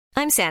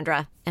I'm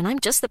Sandra, and I'm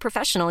just the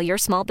professional your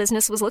small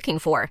business was looking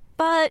for.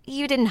 But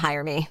you didn't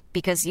hire me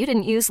because you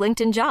didn't use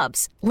LinkedIn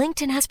Jobs.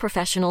 LinkedIn has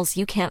professionals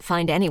you can't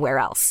find anywhere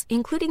else,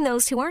 including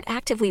those who aren't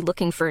actively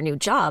looking for a new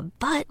job,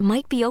 but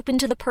might be open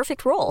to the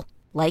perfect role,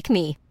 like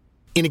me.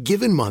 In a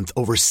given month,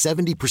 over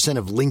 70%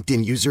 of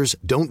LinkedIn users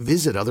don't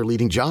visit other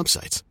leading job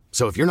sites.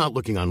 So if you're not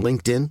looking on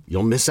LinkedIn,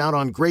 you'll miss out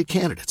on great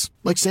candidates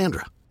like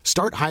Sandra.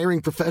 Start hiring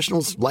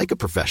professionals like a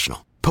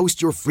professional.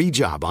 Post your free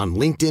job on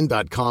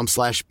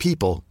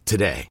linkedin.com/people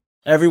today.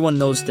 Everyone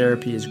knows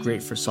therapy is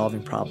great for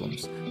solving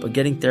problems, but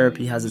getting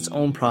therapy has its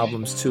own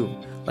problems too,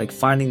 like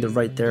finding the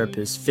right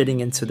therapist,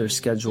 fitting into their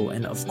schedule,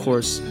 and of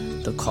course,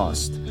 the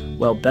cost.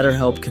 Well,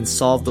 BetterHelp can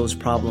solve those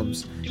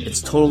problems. It's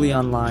totally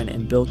online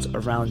and built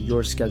around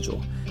your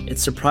schedule.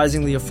 It's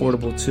surprisingly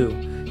affordable too.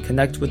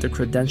 Connect with a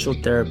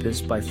credentialed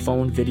therapist by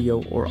phone,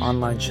 video, or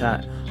online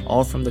chat,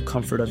 all from the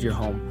comfort of your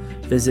home.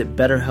 Visit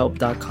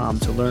BetterHelp.com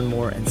to learn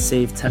more and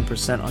save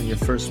 10% on your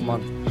first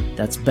month.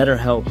 That's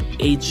BetterHelp,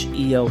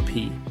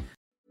 H-E-L-P.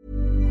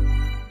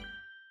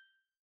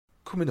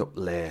 Coming up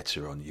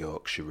later on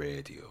Yorkshire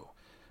Radio,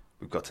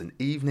 we've got an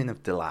evening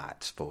of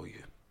delights for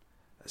you.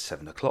 At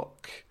 7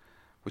 o'clock,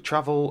 we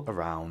travel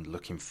around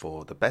looking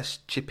for the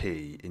best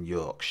chippy in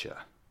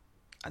Yorkshire.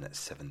 And at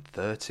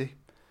 7:30,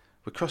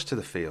 we cross to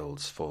the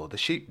fields for the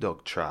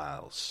sheepdog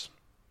trials.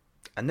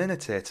 And then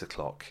at 8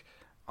 o'clock,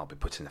 I'll be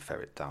putting a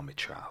ferret down my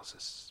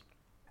trousers.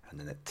 And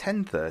then at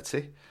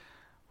 10:30,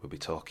 we'll be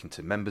talking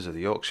to members of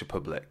the Yorkshire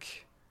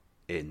public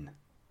in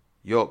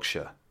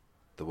Yorkshire,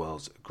 the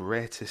world's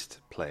greatest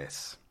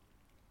place,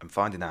 and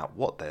finding out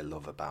what they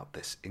love about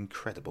this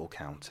incredible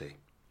county.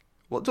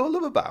 What do I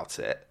love about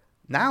it?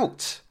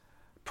 Nout.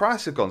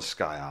 Price have gone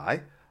sky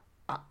high.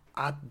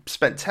 I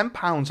spent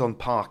 £10 on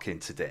parking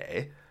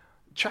today.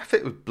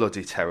 Traffic was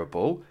bloody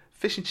terrible.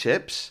 Fish and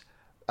chips,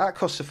 that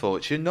costs a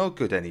fortune, no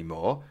good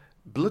anymore.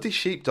 Bloody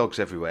sheepdogs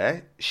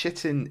everywhere,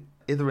 shitting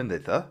hither and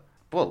thither.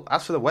 Well,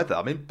 as for the weather,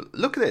 I mean,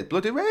 look at it,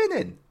 bloody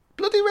raining.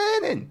 Bloody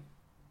raining.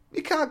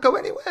 You can't go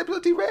anywhere,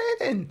 bloody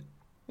raining.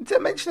 And to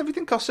mention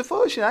everything costs a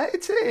fortune. I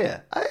hate it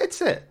here. I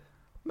hate it.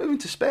 Moving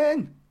to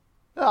Spain.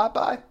 Alright,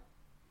 bye.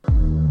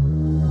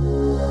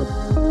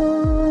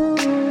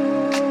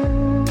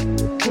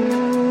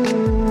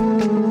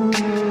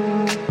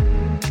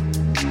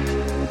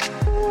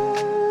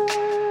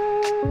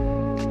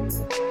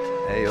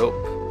 Hey up.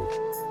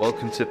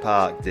 Welcome to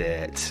Park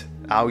Date.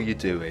 How are you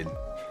doing?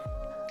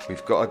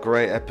 We've got a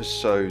great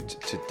episode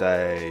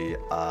today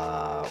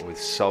with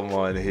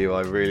someone who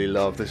I really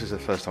love. This is the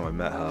first time I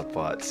met her,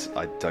 but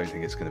I don't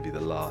think it's going to be the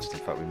last. In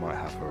fact, we might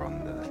have her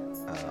on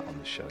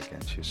the show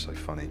again. She was so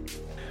funny.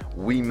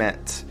 We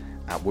met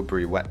at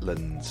Woodbury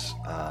Wetlands,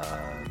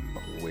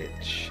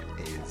 which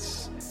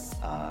is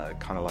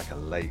kind of like a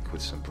lake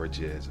with some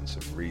bridges and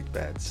some reed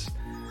beds.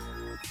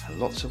 And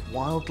lots of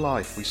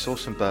wildlife. We saw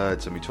some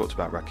birds and we talked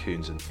about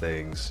raccoons and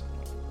things.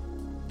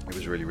 It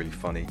was really, really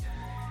funny.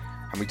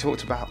 And we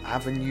talked about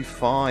Avenue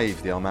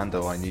 5, the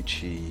Armando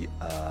Iannucci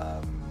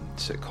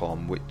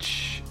sitcom,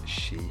 which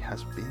she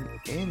has been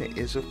in. It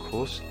is, of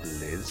course,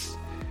 Liz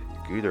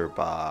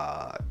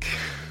Guterbock.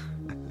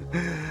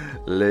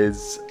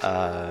 Liz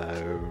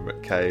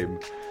came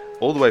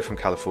all the way from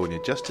California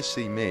just to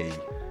see me.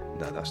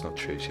 No, that's not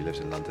true. She lives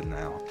in London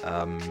now.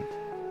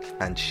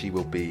 And she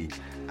will be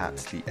at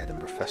the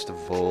Edinburgh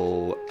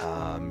Festival.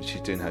 She's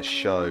doing her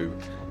show,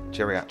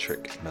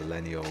 Geriatric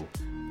Millennial,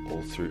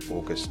 all through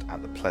August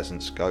at the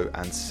Pleasance. Go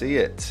and see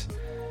it.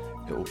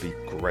 It will be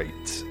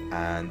great.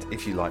 And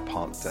if you like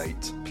Park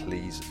Date,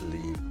 please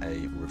leave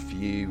a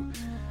review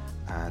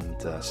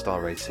and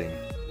star rating.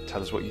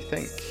 Tell us what you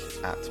think.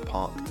 At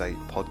Park Date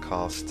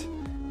Podcast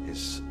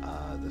is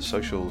the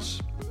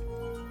socials.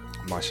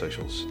 My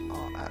socials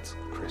are at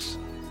Chris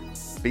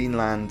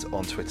Beanland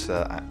on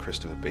Twitter, at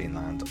Christopher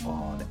Beanland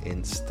on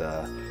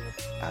Insta,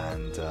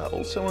 and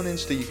also on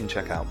Insta you can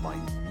check out my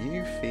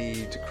new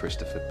feed,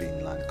 Christopher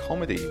Beanland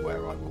Comedy,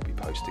 where I will be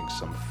posting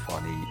some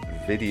funny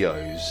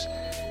videos.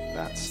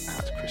 That's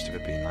at Christopher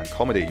Beanland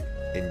Comedy.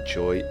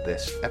 Enjoy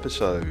this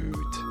episode.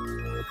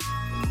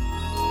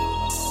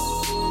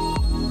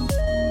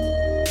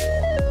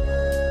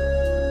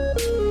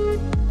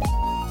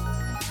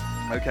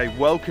 Okay,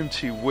 welcome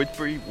to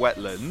Woodbury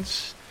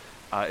Wetlands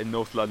in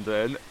North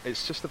London.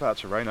 It's just about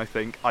to rain, I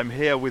think. I'm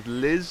here with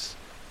Liz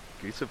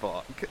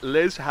Guterbock.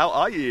 Liz, how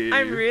are you?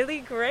 I'm really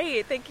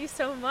great. Thank you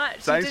so much.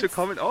 Thanks for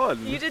coming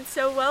on. You did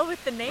so well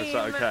with the name.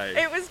 Was that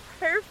okay? It was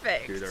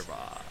perfect.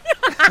 Guterbock.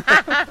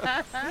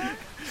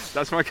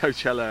 That's my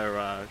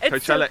Coachella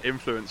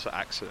influencer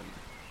accent.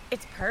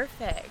 It's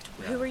perfect.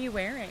 Yeah. Who are you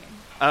wearing?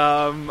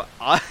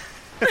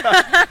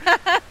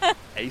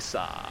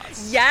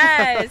 ASOS.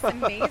 Yes,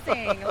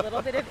 amazing. A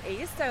little bit of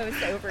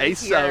ASOS over here.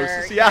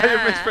 ASOS. Yeah,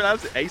 I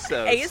mispronounced it.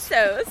 ASOS.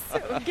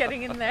 ASOS.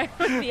 Getting in there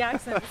with the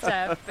accent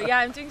stuff. But yeah,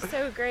 I'm doing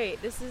so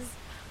great. This is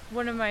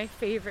one of my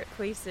favorite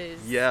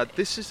places. Yeah,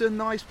 this is a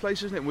nice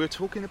place, isn't it? We're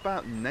talking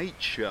about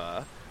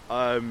nature.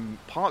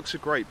 Parks are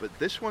great, but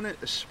this one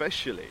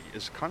especially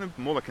is kind of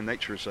more like a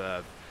nature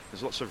reserve.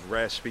 There's lots of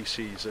rare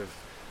species of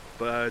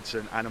birds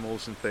and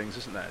animals and things,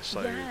 isn't there?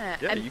 So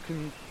yeah, you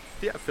can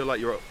feel like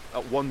you're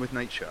at one with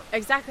nature.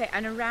 Exactly.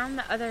 And around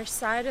the other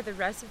side of the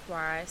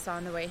reservoir, I saw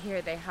on the way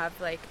here, they have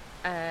like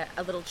a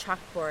little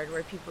chalkboard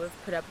where people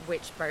have put up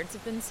which birds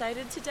have been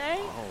sighted today.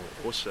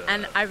 Oh, awesome.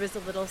 And I was a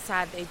little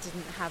sad they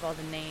didn't have all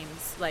the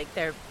names, like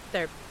their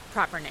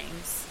proper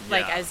names,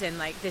 like as in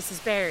like this is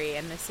Barry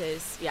and this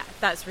is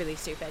that's really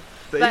stupid.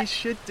 They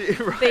should do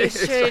right. They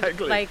should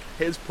exactly. like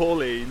here's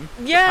Pauline,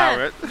 the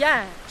parrot. parrot.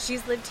 Yeah,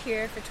 she's lived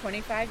here for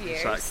 25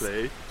 years.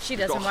 Exactly. She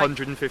got doesn't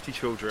 150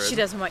 children. She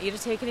doesn't want you to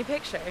take any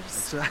pictures.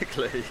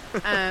 Exactly.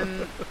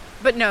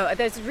 But no,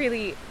 this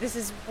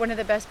is one of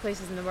the best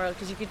places in the world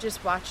because you could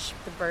just watch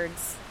the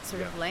birds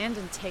sort of land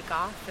and take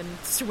off and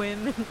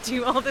swim and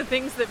do all the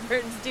things that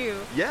birds do.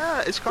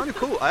 Yeah, it's kind of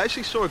cool. I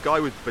actually saw a guy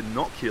with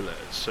binoculars,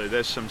 so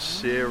there's some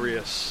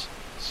serious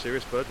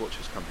bird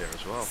watchers come here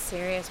as well.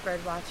 Serious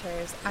bird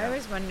watchers. Yeah. I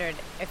always wondered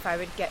if I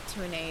would get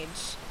to an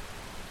age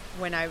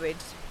when I would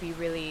be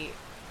really,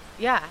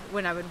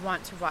 when I would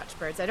want to watch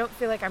birds. I don't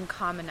feel like I'm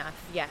calm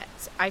enough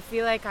yet. I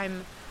feel like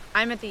I'm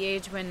at the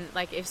age when,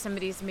 like, if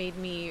somebody's made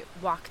me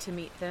walk to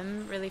meet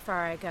them really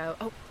far, I go,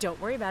 oh,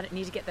 don't worry about it.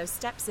 Need to get those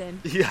steps in.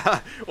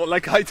 Yeah, well,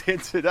 like I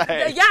did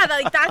today. Yeah,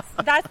 like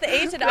that's the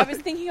age that I was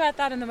thinking about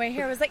that on the way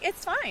here. I was like,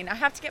 it's fine. I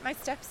have to get my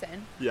steps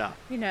in. Yeah.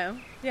 You know?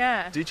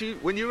 Yeah. Did you,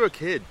 when you were a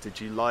kid, did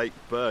you like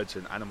birds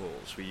and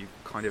animals? Were you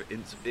kind of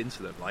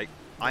into them? Like,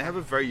 I have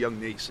a very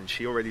young niece and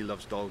she already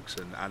loves dogs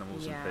and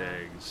animals and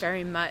things.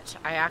 Very much.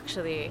 I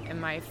actually, in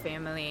my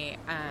family,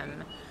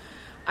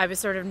 I was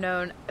sort of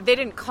known. They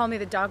didn't call me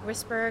the dog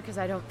whisperer because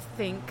I don't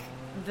think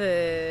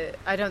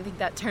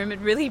that term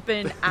had really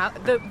been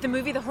out. The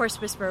movie The Horse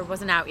Whisperer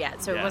wasn't out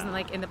yet, so it wasn't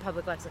like in the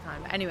public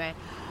lexicon. But anyway,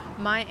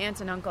 my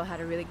aunt and uncle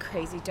had a really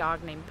crazy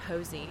dog named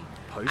Posey.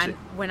 And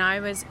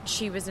when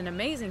she was an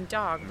amazing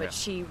dog, but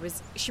she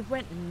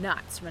went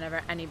nuts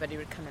whenever anybody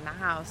would come in the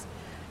house.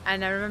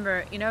 And I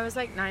remember, I was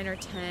like 9 or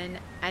 10,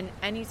 and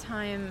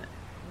anytime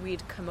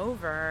we'd come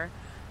over,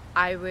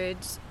 I would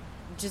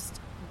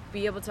just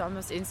be able to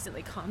almost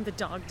instantly calm the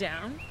dog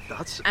down.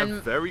 That's a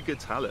very good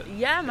talent.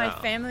 Yeah, my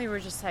family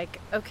were just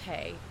like,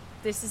 okay,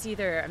 this is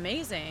either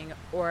amazing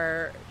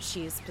or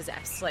she's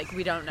possessed. Like,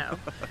 we don't know.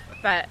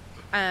 But,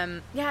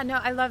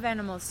 I love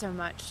animals so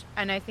much.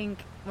 And I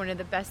think one of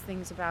the best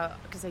things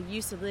because I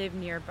used to live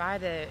nearby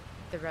the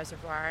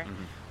reservoir,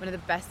 one of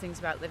the best things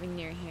about living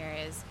near here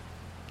is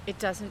it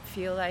doesn't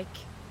feel like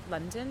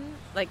London.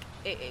 Like,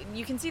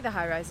 you can see the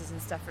high-rises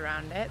and stuff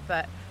around it,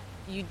 but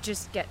you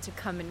just get to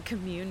come and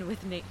commune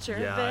with nature a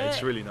bit. Yeah,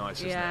 it's really nice,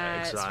 isn't it?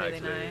 Exactly.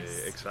 It's really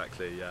nice.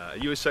 Exactly, yeah.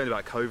 You were saying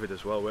about COVID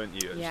as well,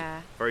 weren't you? It was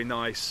very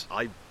nice.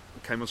 I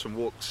came on some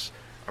walks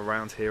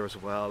around here as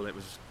well. It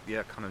was,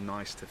 kind of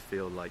nice to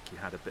feel like you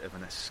had a bit of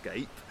an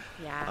escape.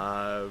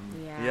 Yeah.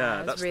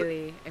 That's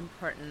really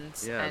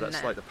important. Yeah, and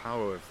that's like the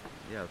power of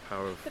the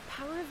power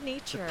of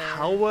nature. The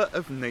power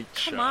of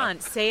nature. Come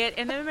on, say it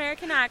in an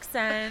American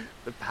accent.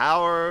 The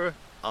power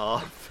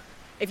of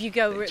If you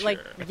go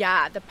nature.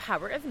 The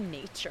power of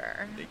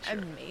nature.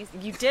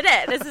 Amazing. You did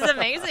it. This is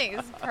amazing.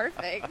 It's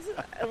perfect.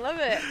 I love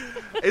it.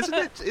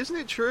 Isn't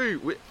it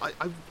true? I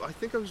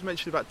think I was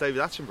mentioning about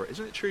David Attenborough.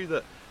 Isn't it true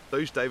that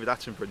those David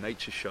Attenborough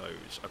nature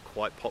shows are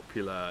quite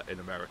popular in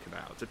America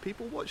now? Do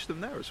people watch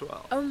them there as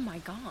well? Oh my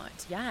God,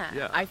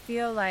 yeah. I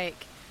feel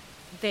like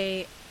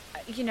they,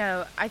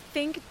 I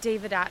think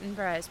David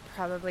Attenborough is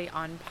probably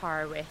on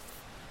par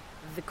with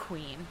the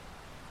Queen.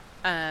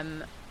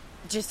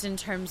 Just in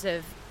terms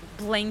of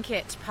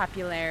blanket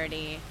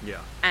popularity,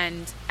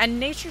 and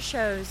nature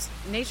shows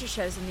in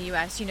the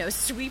U.S.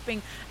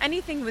 Sweeping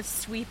anything with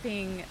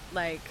sweeping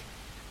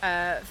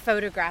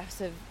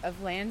photographs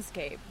of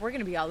landscape. We're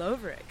going to be all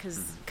over it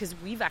because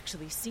we've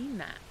actually seen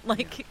that.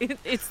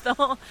 It's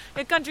the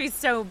country's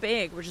so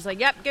big. We're just like,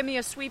 yep, give me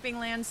a sweeping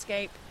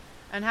landscape.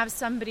 And have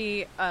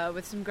somebody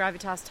with some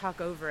gravitas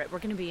talk over it. We're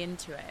going to be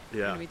into it.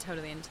 We're going to be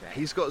totally into it.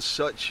 He's got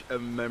such a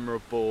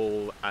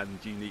memorable and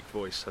unique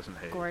voice, hasn't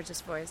he? Gorgeous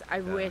voice.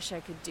 I wish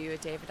I could do a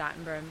David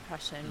Attenborough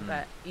impression,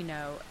 but,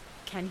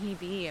 can he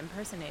be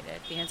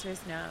impersonated? The answer is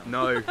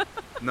no.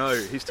 No,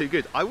 he's too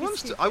good. I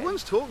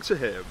once talked to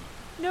him.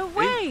 No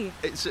way!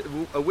 It's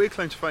a weird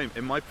claim to fame.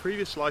 In my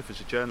previous life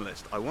as a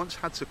journalist, I once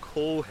had to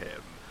call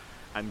him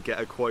and get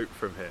a quote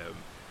from him.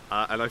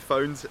 And I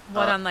phoned...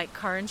 on,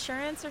 car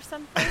insurance or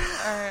something?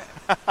 Or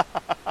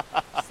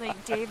it's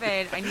like,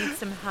 David, I need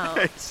some help.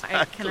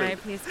 Exactly. Can I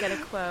please get a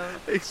quote?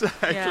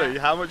 Exactly. Yeah.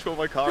 How much will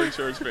my car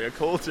insurance be? I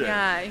called him.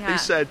 Yeah. He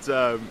said,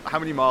 how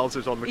many miles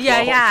is on the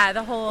clock? Yeah,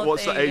 the whole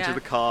What's thing, the age of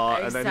the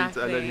car?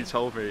 Exactly. And then he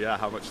told me,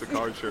 how much the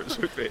car insurance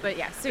would be. But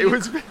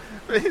so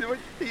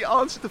he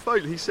answered the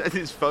phone. He said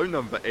his phone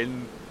number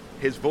in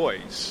his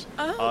voice.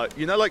 Oh.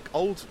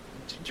 Old...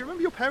 Do you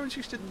remember your parents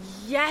used to...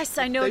 Yes,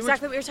 I know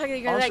exactly what you're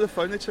talking about. Answer the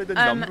phone, they'd say the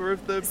number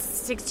of the...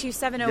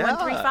 6270135.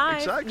 Yeah,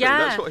 exactly.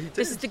 That's what he did.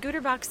 This is the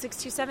Guterbock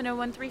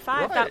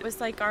 6270135. That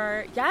was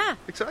our... Yeah.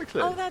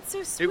 Exactly. Oh, that's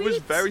so sweet. It was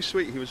very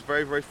sweet. He was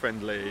very, very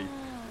friendly.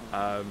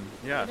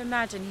 I'd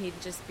imagine he'd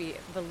just be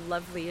the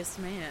loveliest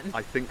man.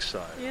 I think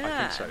so. Yeah.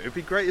 I think so. It'd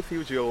be great if he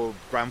was your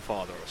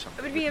grandfather or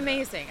something. It would be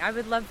amazing. I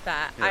would love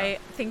that. Yeah. I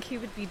think he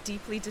would be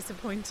deeply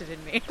disappointed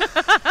in me.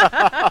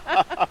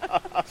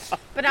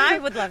 But I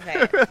would love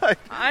it. Right.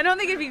 I don't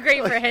think it'd be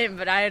great for him,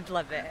 but I'd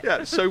love it.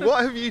 Yeah, so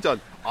what have you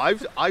done?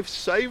 I've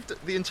saved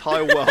the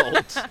entire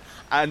world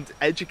and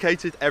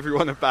educated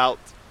everyone about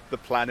the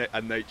planet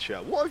and nature.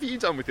 What have you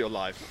done with your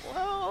life?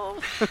 Well,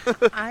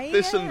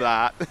 this and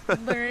that.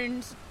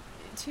 Learned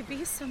to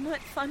be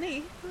somewhat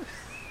funny.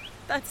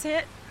 That's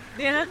it.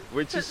 Yeah.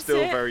 Which is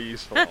still very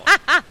useful.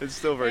 It's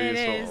still very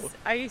useful. Is.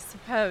 I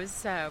suppose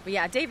so. But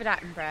yeah, David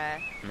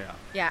Attenborough. Yeah.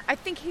 Yeah, I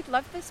think he'd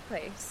love this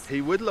place.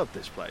 He would love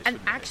this place. And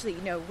wouldn't he? actually,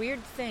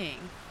 weird thing,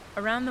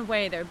 around the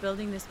way they're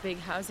building this big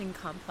housing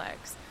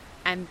complex,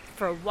 and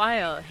for a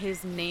while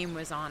his name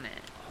was on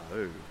it.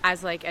 Oh.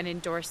 As like an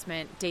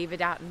endorsement. David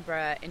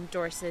Attenborough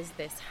endorses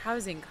this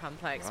housing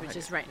complex, which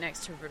is right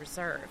next to a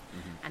reserve.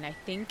 Mm-hmm. And I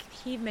think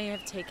he may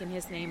have taken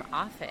his name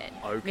off it.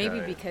 Okay. Maybe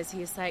because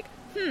he's like,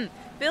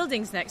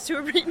 buildings next to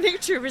a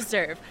nature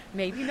reserve.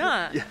 Maybe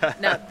not. Yeah.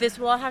 Now, this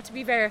will all have to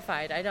be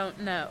verified. I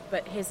don't know.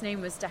 But his name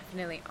was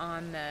definitely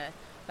on the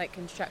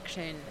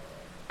construction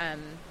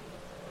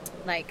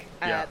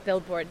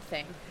billboard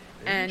thing.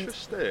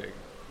 Interesting.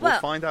 Well, We'll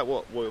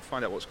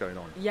find out what's going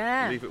on.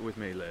 Yeah. Leave it with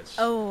me, Liz.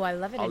 Oh, I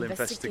love it. I'll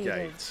Investigative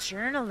investigate.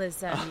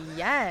 Journalism.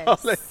 Yes.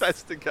 I'll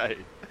investigate.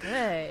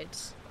 Good.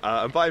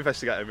 And by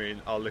investigate, I mean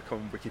I'll look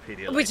on Wikipedia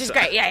later. Which is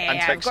great. Yeah, and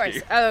of text course.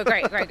 you. Oh,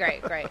 great.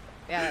 Yeah,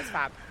 that's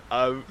fab.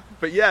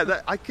 But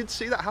yeah, I could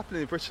see that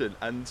happening in Britain.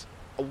 And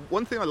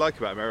one thing I like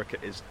about America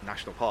is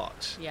national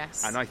parks.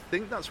 Yes. And I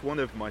think that's one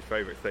of my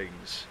favourite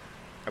things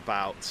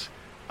about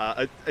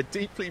a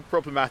deeply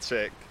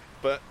problematic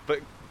but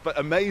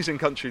amazing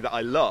country that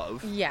I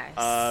love.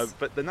 Yes.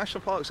 But the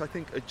national parks, I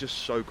think, are just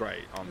so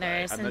great, aren't they?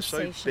 They're And they're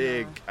so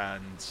big,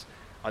 and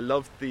I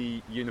love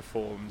the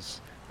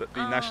uniforms that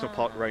the national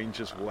park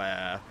rangers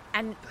wear.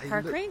 And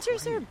park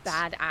rangers are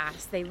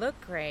badass. They look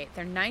great.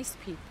 They're nice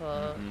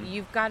people. Mm-hmm.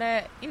 You've got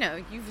to,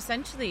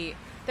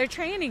 their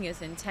training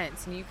is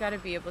intense, and you've got to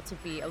be able to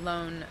be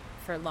alone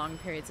for long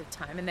periods of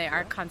time, and they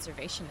are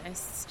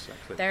conservationists.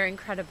 Exactly. They're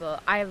incredible.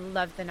 I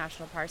love the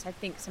national parks. I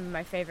think some of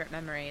my favorite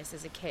memories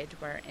as a kid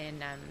were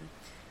in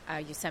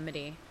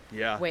Yosemite,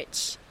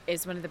 which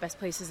is one of the best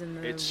places in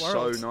the world. It's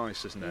so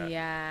nice, isn't it?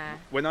 Yeah.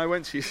 When I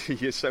went to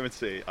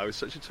Yosemite, I was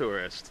such a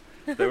tourist.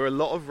 There were a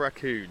lot of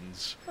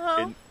raccoons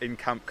in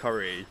Camp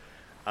Curry,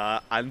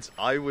 and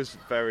I was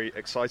very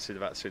excited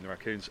about seeing the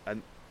raccoons,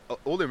 and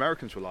all the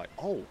Americans were like,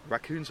 "Oh,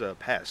 raccoons are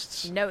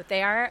pests." No,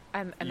 they are.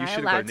 Am I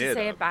allowed to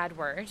say a bad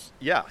word?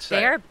 Yeah,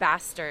 they are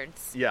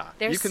bastards. Yeah,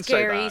 they're you can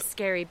scary, say that.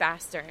 scary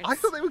bastards. I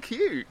thought they were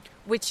cute.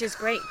 Which is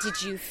great.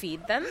 Did you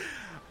feed them?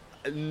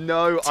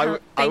 No,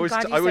 I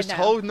was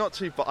told not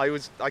to, but I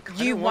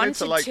kind of wanted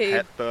to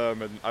pet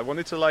them, and I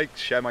wanted to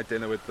share my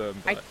dinner with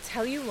them. But... I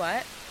tell you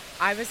what,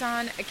 I was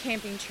on a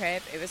camping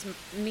trip. It was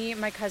me and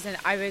my cousin.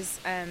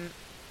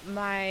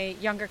 My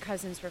younger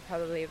cousins were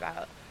probably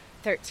about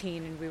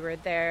 13, and we were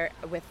there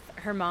with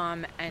her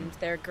mom and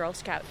their Girl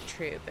Scout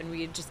troop, and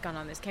we had just gone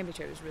on this camping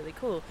trip. It was really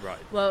cool. Right.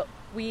 Well,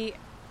 we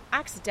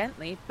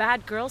accidentally,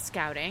 bad Girl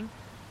Scouting,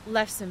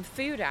 left some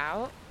food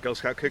out. Girl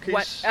Scout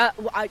cookies?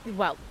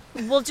 Well,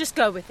 we'll just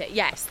go with it.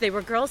 Yes, they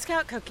were Girl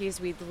Scout cookies.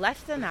 We'd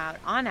left them out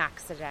on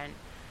accident,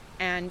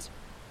 and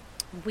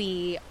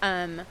we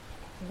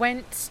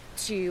went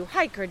to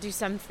hike or do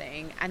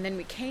something, and then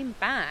we came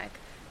back,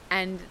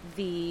 and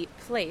the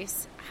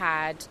place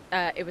had,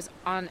 it was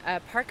on a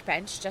park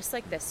bench just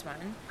like this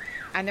one,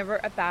 and there were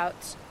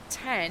about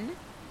 10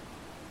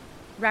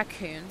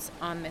 raccoons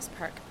on this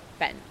park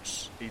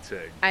bench.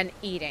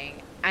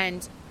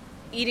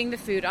 Eating the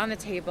food on the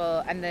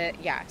table, and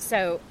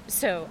so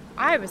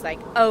I was like,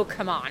 oh,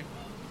 come on,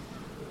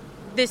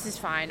 this is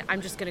fine,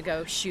 I'm just gonna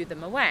go shoo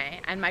them away.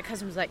 And my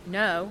cousin was like,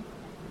 no,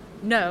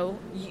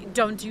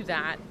 don't do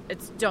that,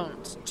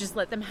 don't, just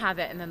let them have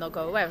it and then they'll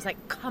go away. I was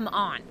like, come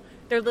on,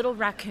 they're little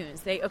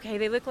raccoons. They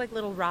look like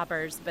little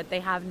robbers, but they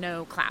have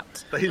no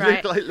clout. They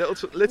look like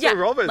little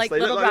robbers. Like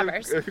they little look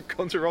robbers. Like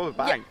gone to rob a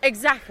bank. Yeah,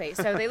 exactly.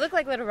 So they look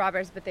like little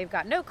robbers, but they've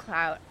got no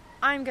clout.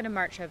 I'm going to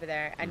march over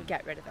there and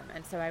get rid of them.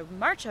 And so I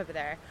march over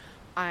there.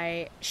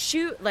 I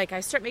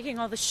start making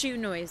all the shoo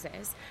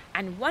noises,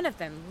 and one of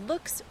them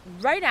looks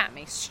right at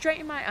me, straight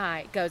in my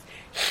eye, goes,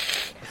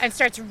 and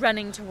starts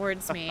running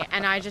towards me,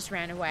 and I just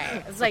ran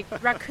away. It's like,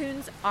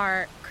 raccoons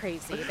are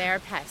crazy. They are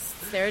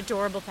pests. They're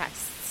adorable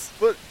pests.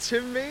 But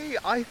to me,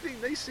 I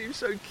think they seem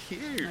so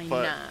cute. I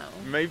but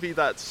know. Maybe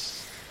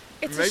that's...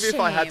 It's maybe a if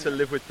I had to shame.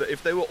 live with...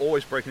 if they were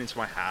always breaking into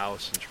my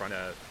house and trying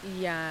to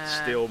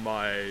steal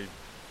my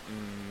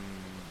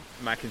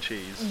mac and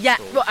cheese. Yeah,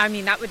 well, I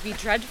mean, that would be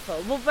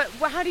dreadful. Well, but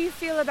how do you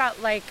feel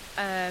about,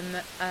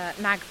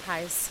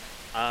 magpies?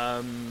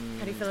 How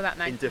do you feel about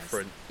magpies?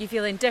 Indifferent. You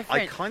feel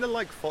indifferent? I kind of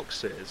like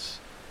foxes.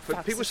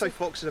 But people say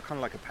foxes are kind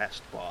of like a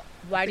pest, but...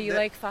 Why do you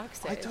like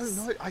foxes? I don't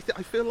know.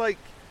 I feel like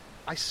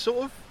I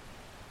sort of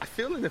I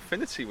feel an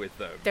affinity with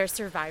them. They're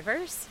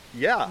survivors.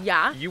 Yeah.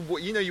 Yeah.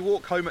 You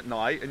walk home at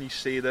night and you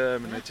see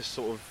them, and they're just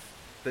sort of,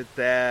 they're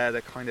there.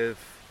 They're kind of.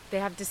 They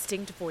have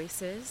distinct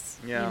voices.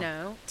 Yeah. You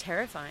know,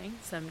 terrifying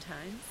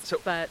sometimes. So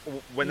but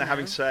when they're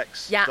having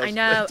sex. Yeah, I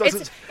know.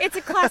 It's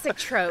a classic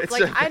trope.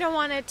 Like, I don't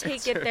want to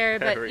take it there,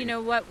 but you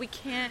know what? We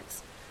can't.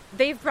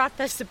 They've brought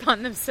this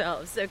upon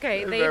themselves.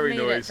 Okay, they've very made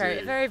noisy.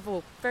 it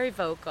very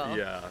vocal.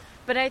 Yeah.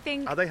 But I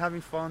think. Are they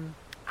having fun?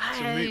 It's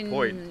a moot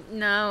point.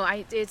 No,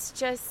 it's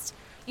just,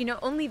 you know,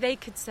 only they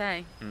could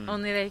say.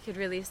 Only they could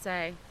really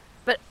say.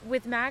 But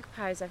with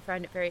magpies, I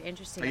find it very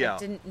interesting. Yeah. I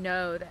didn't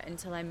know that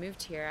until I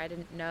moved here. I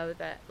didn't know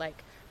that,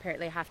 like,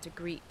 apparently I have to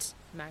greet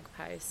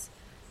magpies.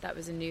 That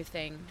was a new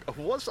thing.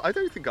 I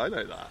don't think I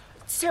know that.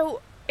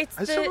 So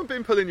Has someone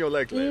been pulling your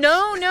leg, Liz?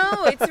 No,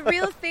 it's a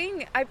real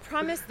thing. I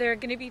promise there are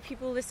going to be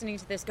people listening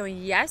to this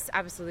going, yes,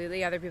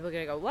 absolutely. Other people are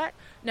going to go, what?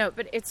 No,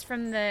 but it's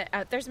from the...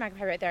 there's a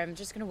magpie right there. I'm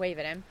just going to wave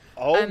at him.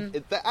 Oh,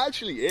 that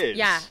actually is.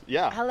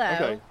 Yeah. Hello.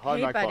 Okay. Hi,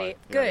 hey, magpie. buddy.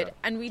 Good. Yeah.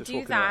 And we just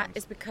do that around.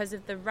 is because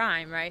of the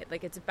rhyme, right?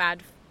 Like, it's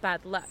bad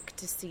luck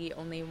to see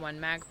only one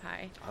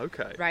magpie.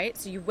 Okay. Right?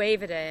 So you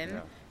wave at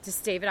him to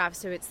stave it off.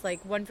 So it's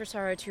like 1 for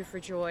sorrow, 2 for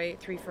joy,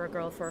 3 for a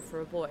girl, 4 for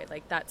a boy.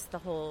 Like, that's the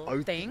whole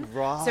thing.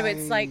 Right. So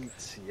it's like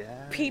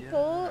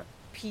people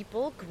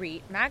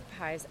greet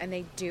magpies, and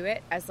they do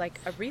it as like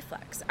a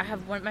reflex. I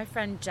have my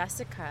friend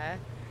Jessica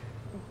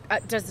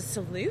does a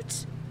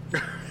salute.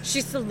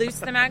 She salutes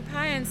the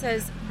magpie and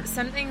says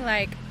something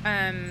like,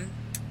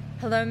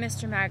 hello,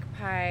 Mr.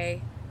 Magpie,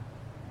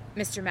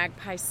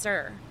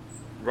 sir.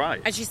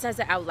 Right. And she says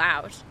it out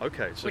loud.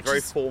 Okay, so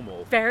very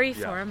formal. Very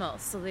formal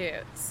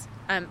salutes.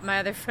 My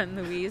other friend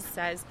Louise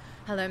says,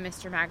 hello,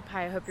 Mr.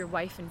 Magpie, I hope your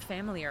wife and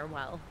family are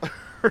well.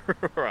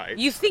 Right.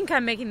 You think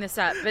I'm making this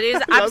up, but it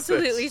is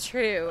absolutely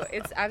true.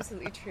 It's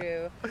absolutely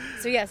true.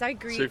 So yes, I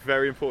greet... So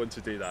very important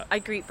to do that. I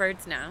greet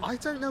birds now. I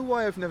don't know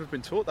why I've never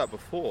been taught that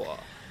before,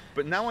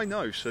 but now I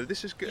know, so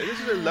this is good. This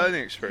is a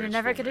learning experience.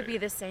 You're never going to be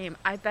the same.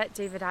 I bet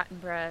David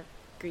Attenborough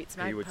greets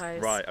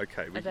magpies. Right,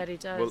 okay. I bet he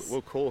does.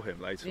 We'll call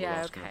him later. We'll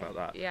ask him about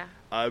that. Yeah.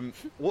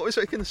 What was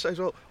I going to say as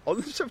well? On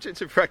the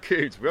subject of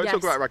raccoons, we don't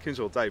talk about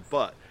raccoons all day,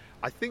 but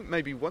I think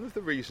maybe one of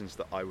the reasons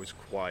that I was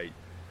quite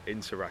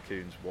into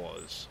raccoons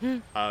was,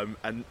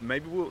 and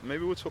maybe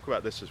we'll talk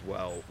about this as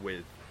well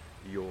with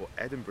your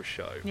Edinburgh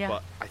show,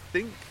 but I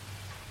think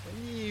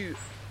when you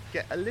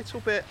get a little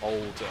bit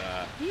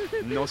older,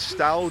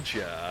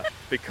 nostalgia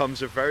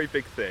becomes a very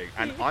big thing,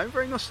 and I'm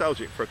very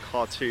nostalgic for a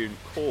cartoon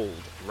called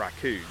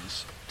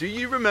Raccoons. Do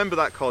you remember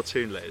that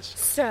cartoon, Liz?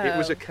 So it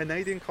was a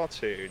Canadian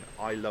cartoon.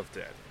 I loved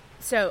it.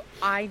 So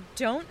I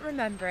don't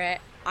remember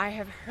it. I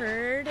have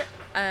heard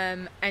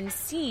and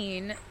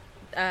seen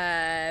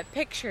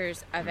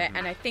pictures of it,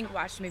 and I think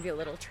watched maybe a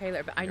little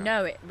trailer, but I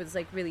know it was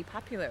like really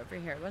popular over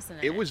here,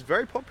 wasn't it? It was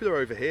very popular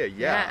over here,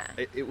 yeah.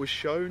 It was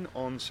shown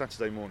on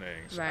Saturday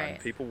mornings, and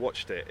people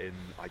watched it in,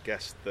 I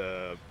guess,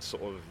 the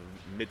sort of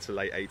mid to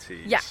late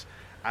 80s. Yeah.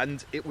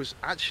 And it was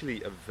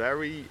actually a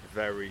very,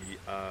 very,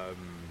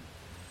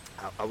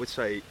 I would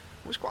say,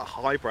 it was quite a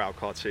highbrow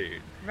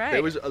cartoon. Right.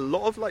 There was a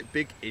lot of like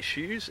big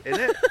issues in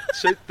it.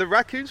 So the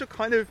raccoons are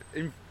kind of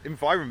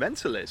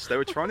environmentalists. They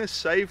were trying to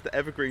save the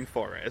evergreen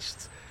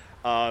forest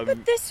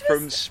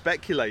from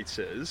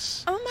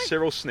speculators. Oh my...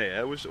 Cyril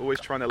Sneer was always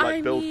trying to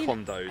build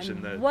condos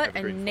in the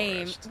evergreen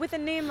forest. With a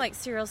name like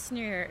Cyril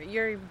Sneer,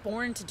 you're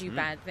born to do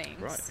bad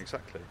things. Right,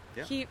 exactly.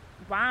 Yeah.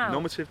 Wow.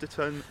 Normative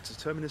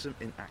determinism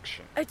in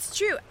action. It's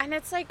true, and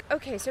it's like,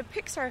 okay, so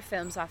Pixar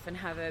films often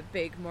have a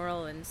big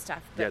moral and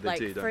stuff, but they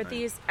do, for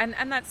these, and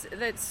that's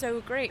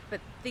so great,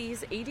 but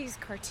these 80s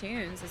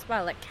cartoons as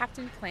well, like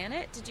Captain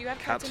Planet. Did you have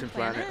Captain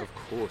Planet? Of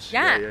course.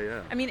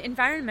 Yeah. I mean,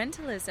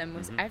 environmentalism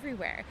was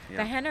everywhere. Yeah.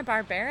 The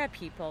Hanna-Barbera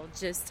people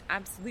just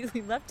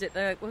absolutely loved it.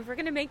 They're like, well, if we're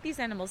going to make these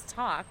animals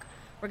talk,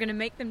 we're going to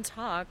make them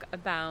talk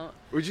about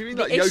Would you mean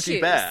the like issues.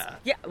 Yogi Bear?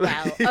 Yeah,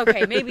 well,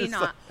 okay, maybe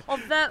not.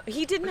 Although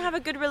he didn't have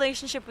a good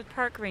relationship with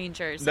park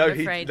rangers, I'm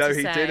afraid to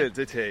say. He didn't,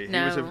 did he?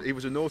 No. He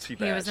was a naughty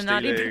bear. He was a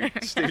naughty bear.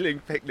 Stealing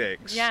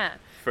picnics. Yeah.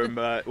 From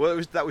that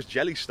was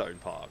Jellystone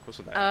Park,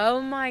 wasn't it?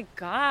 Oh my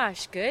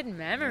gosh, good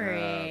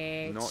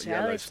memory. Not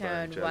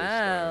Jellystone.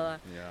 Well,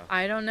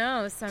 I don't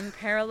know, some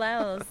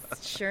parallels.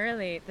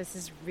 Surely, this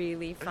is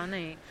really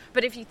funny.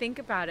 But if you think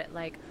about it,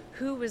 like,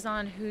 who was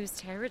on whose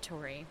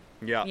territory?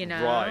 Yeah, you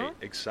know? Right,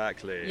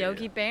 exactly.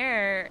 Yogi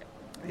Bear.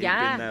 He'd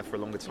been there for a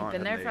longer time. He'd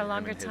been there for a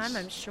longer time,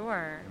 I'm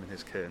sure. Him and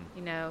his kin.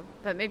 You know,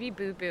 but maybe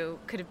Boo Boo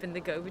could have been the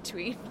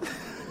go-between.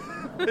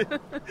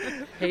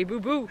 Hey, Boo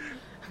Boo.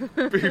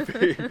 Boo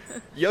Boo.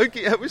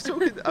 Yogi. I was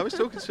talking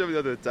to somebody the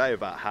other day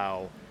about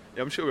how,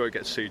 I'm sure we won't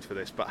get sued for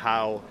this, but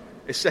how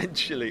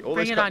essentially all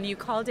Bring this. it on. You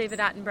call David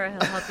Attenborough,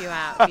 he'll help you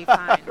out. Be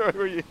fine.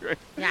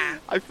 Yeah.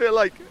 I feel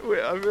like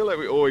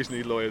we always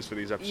need lawyers for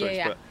these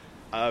episodes,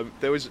 but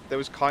there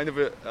was kind of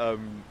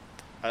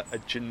a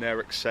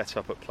generic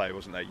setup at play,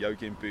 wasn't there?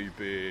 Yogi and Boo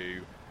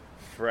Boo,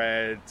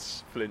 Fred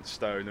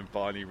Flintstone and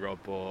Barney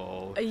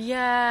Rubble.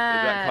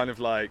 Yeah. That kind of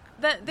like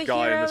the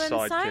guy hero and the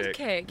and sidekick.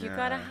 sidekick. You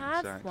gotta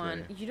have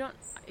one. You don't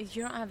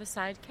have a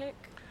sidekick?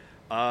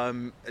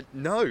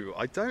 No,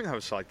 I don't have a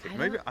sidekick.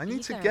 Maybe I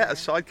need to get a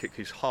sidekick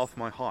who's half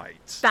my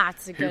height.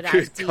 That's a good idea. Who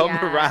idea. could come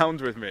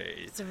around with me.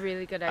 It's a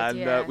really good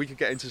idea. And we could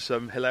get into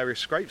some hilarious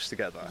scrapes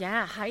together.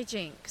 Yeah,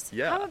 hijinks.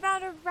 Yeah. How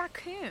about a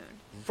raccoon?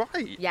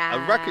 Right.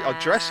 Yeah. A raccoon. I'll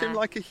dress him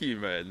like a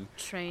human.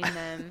 Train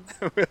them.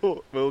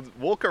 we'll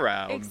walk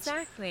around.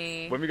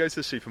 Exactly. When we go to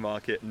the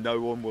supermarket, no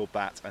one will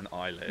bat an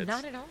eyelid.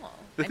 Not at all.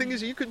 The thing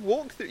is, you could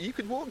walk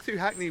through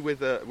Hackney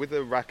with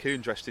a raccoon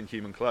dressed in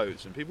human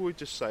clothes, and people would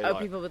just say,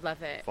 people would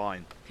love it.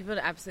 Fine. People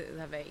would absolutely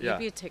love it. Yeah. You'd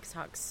be a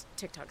TikTok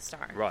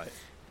star. Right.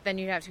 Then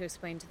you'd have to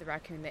explain to the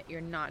raccoon that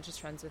you're not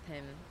just friends with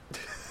him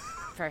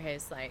for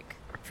his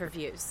for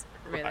views.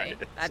 Really, right,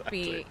 that'd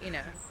exactly. be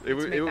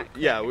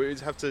we would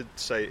have to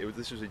say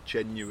this was a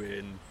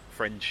genuine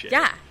friendship.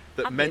 Yeah.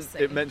 That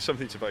obviously. meant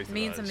something to both of us.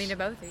 Means something to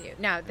both of you.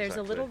 Now, there's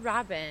a little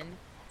robin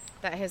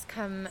that has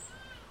come.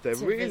 There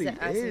to really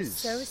visit us. is. It's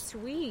so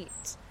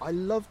sweet. I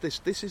love this.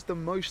 This is the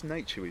most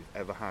nature we've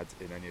ever had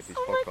in any of these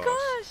podcasts. Oh my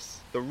gosh!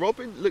 The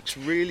robin looks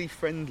really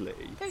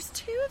friendly. There's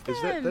two of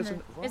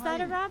them. Is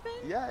that a robin?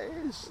 Yeah, it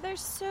is. They're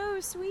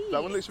so sweet.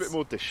 That one looks a bit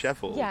more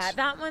dishevelled. Yeah,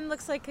 that one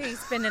looks like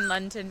he's been in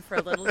London for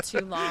a little too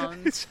long.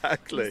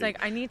 Exactly. He's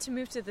like, I need to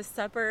move to the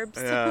suburbs.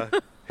 Yeah.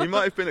 He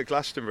might have been at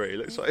Glastonbury. It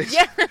looks like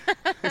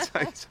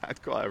he's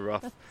had quite a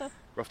rough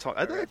time.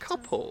 Are they a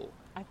couple?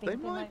 I think they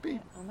might be.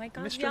 Oh my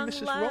God, Mr. young and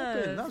Mrs. love.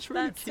 Robin. That's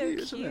really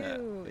cute, so isn't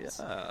it?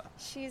 Yeah.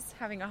 She's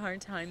having a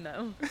hard time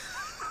though.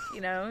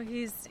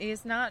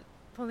 He's not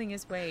pulling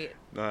his weight.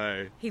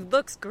 No. He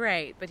looks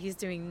great, but he's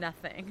doing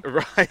nothing.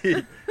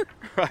 Right.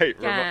 Right.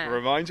 Yeah.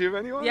 Remind you of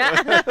anyone?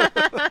 Yeah.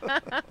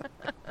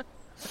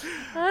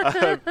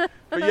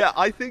 But yeah,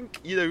 I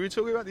think, we're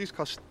talking about these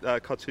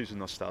cartoons and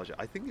nostalgia.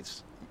 I think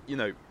it's,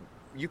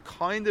 you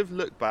kind of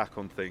look back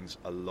on things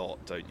a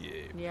lot, don't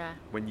you? Yeah.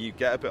 When you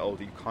get a bit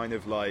older, you kind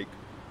of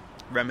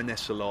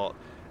reminisce a lot,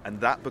 and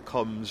that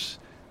becomes,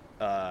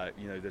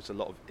 there's a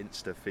lot of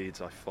Insta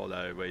feeds I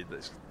follow where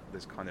there's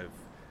kind of,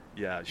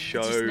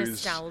 shows,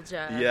 just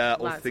nostalgia,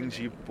 or things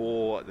you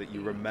bought that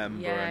you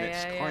remember,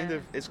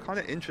 and it's kind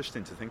of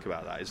interesting to think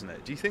about that, isn't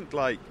it? Do you think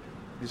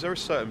is there a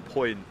certain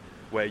point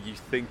where you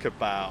think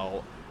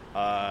about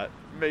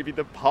maybe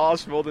the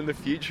past more than the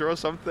future or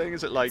something?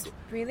 Is it it's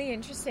really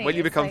interesting when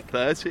you become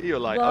 30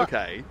 you're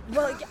okay?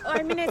 Well,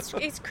 I mean,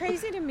 it's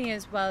crazy to me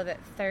as well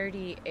that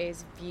 30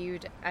 is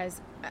viewed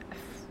as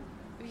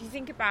if you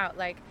think about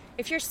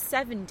if you're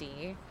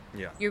 70,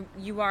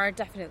 you are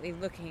definitely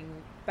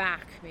looking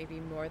back maybe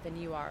more than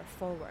you are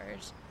forward.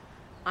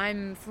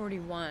 I'm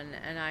 41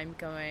 and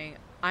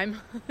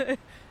I'm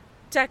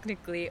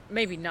technically,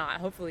 maybe not.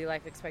 Hopefully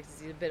life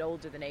expectancy is a bit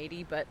older than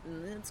 80, but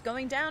it's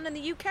going down in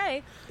the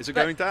UK. Is it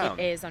going down?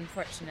 It is,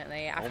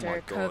 unfortunately,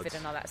 after God. COVID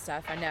and all that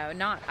stuff. I know.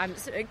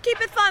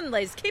 Keep it fun,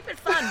 Liz. Keep it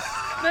fun.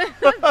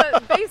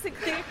 but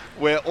basically,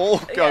 we're all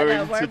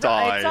going to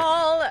die. It's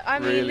all,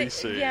 really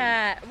soon.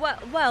 Yeah.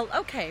 Well,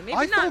 okay. Maybe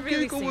I not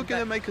really soon. I thought Google were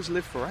going to make us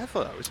live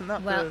forever. Isn't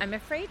that I'm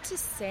afraid to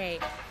say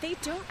they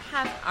don't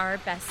have our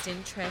best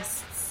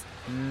interests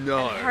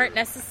at heart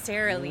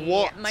necessarily.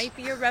 What? It might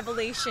be a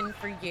revelation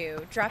for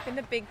you, dropping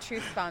the big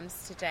truth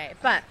bombs today.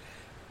 But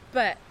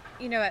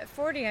at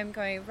 40 I'm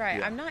going,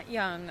 right, I'm not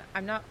young,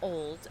 I'm not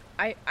old.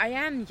 I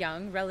am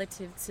young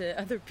relative to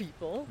other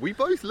people. We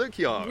both look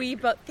young.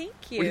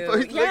 Thank you. We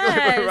both look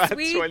like we're at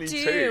we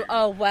 22. Do.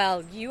 Oh,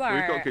 well, you are.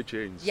 We've got good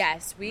genes.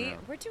 Yes, we're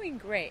doing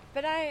great.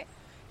 But I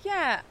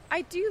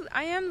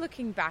am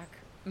looking back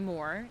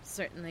more,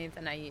 certainly,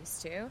 than I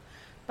used to.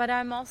 But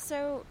I'm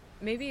also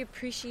maybe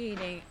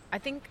appreciating. I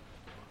think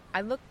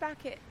I look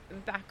back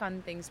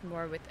on things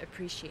more with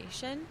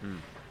appreciation,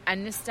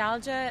 and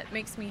nostalgia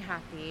makes me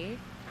happy.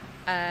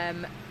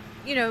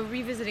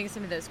 Revisiting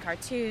some of those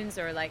cartoons,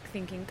 or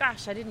thinking,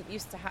 gosh, I didn't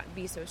used to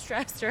be so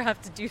stressed or have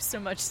to do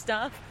so much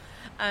stuff.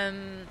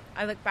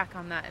 I look back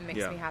on that and it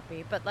makes me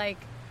happy. But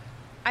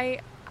I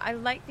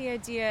like the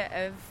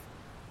idea of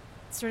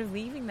sort of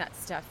leaving that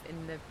stuff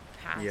in the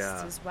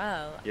past as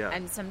well. Yeah.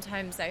 And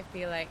sometimes I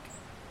feel like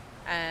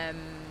I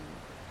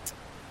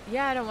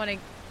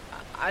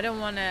don't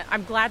want to.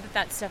 I'm glad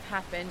that stuff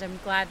happened. I'm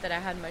glad that I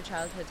had my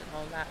childhood and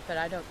all that, but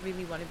I don't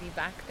really want to be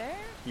back there.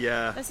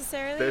 Yeah.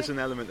 Necessarily. There's an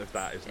element of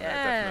that, isn't there?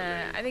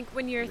 Definitely. I think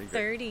when you're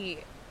 30,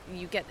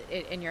 you get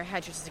it in your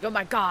head. You're just like, oh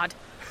my God,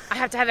 I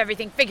have to have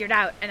everything figured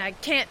out, and I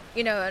can't,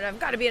 and I've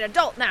got to be an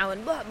adult now,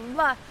 and blah, blah,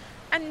 blah.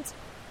 And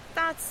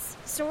that's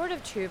sort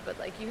of true, but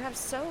you have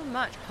so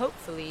much,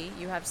 hopefully,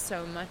 you have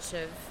so much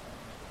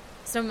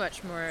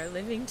more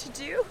living to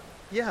do.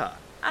 Yeah.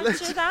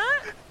 After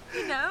that.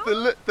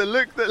 The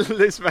look that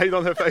Liz made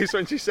on her face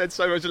when she said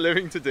so much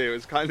living to do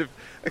was kind of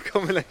a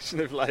combination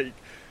of it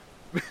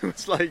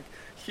was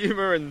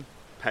humour and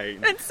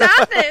pain. And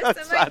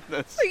sadness.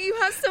 Sadness. So you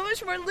have so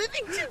much more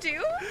living to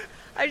do.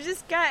 I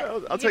just get.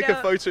 I'll take a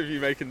photo of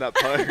you making that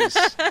pose,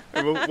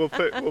 and we'll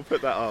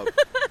put that up.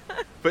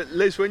 But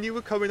Liz, when you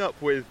were coming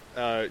up with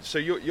so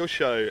your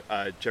show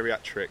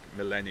Geriatric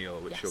Millennial,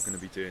 which you're going to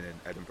be doing in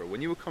Edinburgh,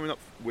 when you were coming up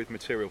with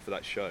material for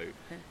that show,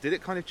 did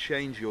it kind of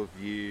change your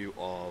view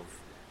of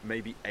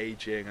maybe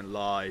aging and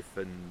life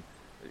and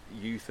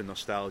youth and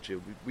nostalgia.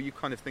 Were you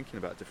kind of thinking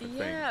about different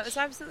things? Yeah, I was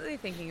absolutely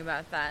thinking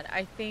about that.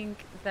 I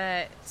think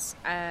that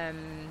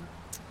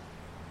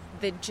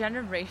the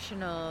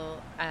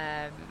generational,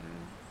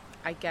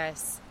 I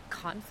guess,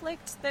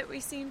 conflict that we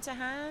seem to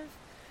have,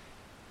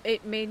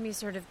 it made me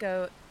sort of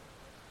go,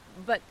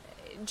 but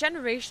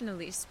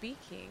generationally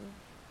speaking,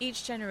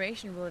 each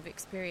generation will have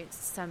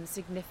experienced some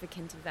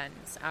significant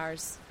events.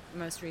 Ours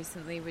most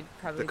recently would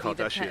probably be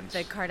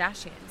the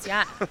Kardashians.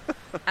 Yeah.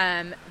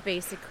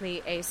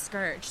 Basically a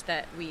scourge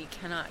that we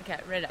cannot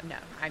get rid of. No,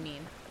 I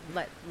mean,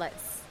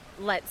 let's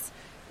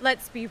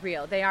be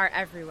real. They are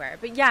everywhere.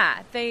 But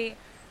yeah,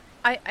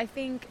 I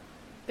think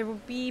there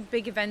will be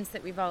big events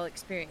that we've all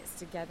experienced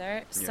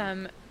together.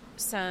 Yeah.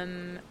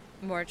 Some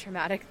more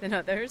traumatic than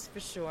others,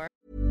 for sure.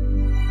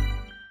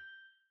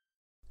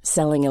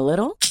 Selling a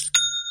little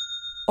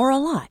or a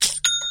lot?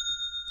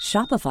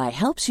 Shopify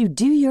helps you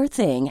do your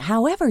thing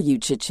however you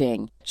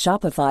cha-ching.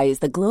 Shopify is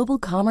the global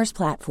commerce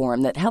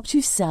platform that helps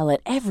you sell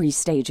at every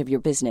stage of your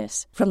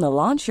business. From the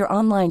launch your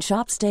online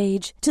shop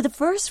stage to the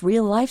first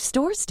real-life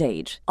store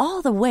stage,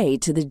 all the way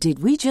to the did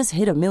we just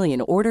hit a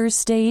million orders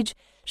stage.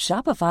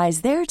 Shopify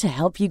is there to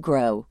help you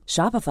grow.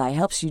 Shopify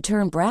helps you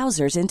turn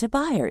browsers into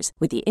buyers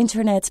with the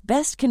internet's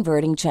best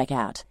converting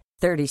checkout.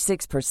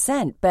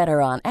 36%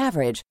 better on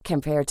average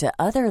compared to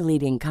other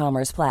leading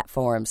commerce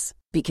platforms.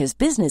 Because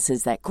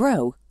businesses that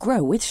grow,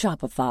 grow with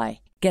Shopify.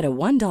 Get a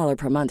 $1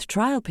 per month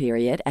trial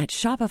period at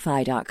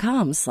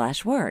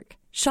shopify.com/work.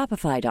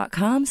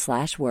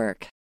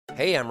 Shopify.com/work.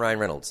 Hey, I'm Ryan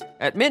Reynolds.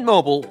 At Mint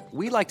Mobile,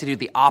 we like to do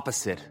the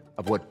opposite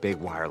of what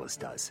Big Wireless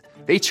does.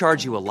 They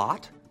charge you a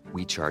lot,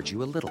 we charge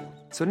you a little.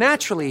 So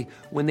naturally,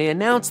 when they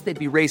announced they'd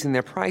be raising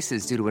their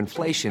prices due to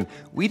inflation,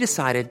 we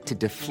decided to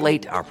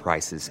deflate our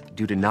prices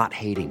due to not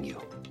hating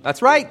you.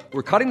 That's right.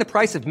 We're cutting the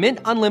price of Mint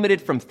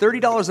Unlimited from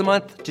 $30 a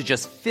month to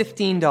just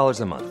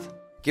 $15 a month.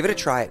 Give it a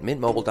try at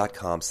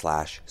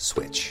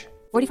mintmobile.com/switch.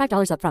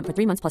 $45 up front for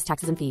 3 months plus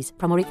taxes and fees.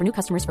 Promo rate for new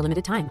customers for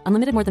limited time.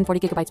 Unlimited more than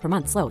 40 gigabytes per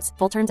month. Slows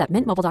full terms at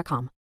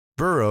mintmobile.com.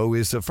 Burrow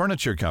is a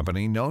furniture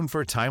company known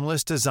for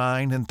timeless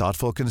design and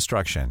thoughtful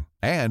construction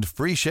and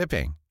free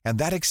shipping. And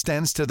that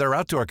extends to their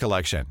outdoor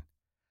collection.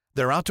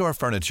 Their outdoor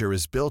furniture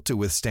is built to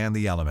withstand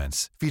the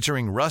elements,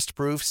 featuring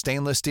rust-proof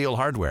stainless steel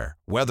hardware,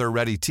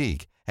 weather-ready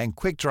teak, and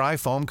quick-dry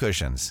foam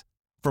cushions.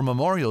 For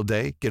Memorial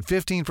Day, get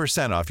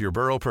 15% off your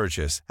Burrow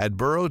purchase at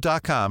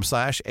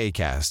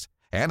burrow.com/acast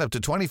and up to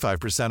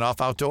 25%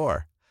 off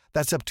outdoor.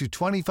 That's up to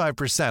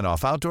 25%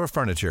 off outdoor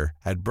furniture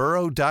at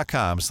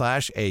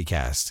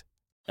burrow.com/acast.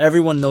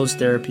 Everyone knows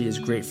therapy is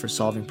great for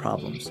solving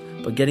problems,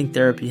 but getting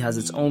therapy has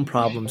its own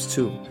problems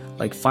too,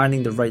 like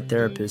finding the right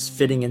therapist,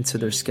 fitting into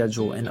their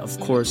schedule, and of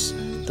course,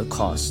 the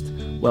cost.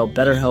 Well,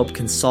 BetterHelp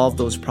can solve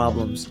those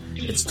problems.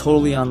 It's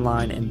totally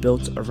online and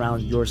built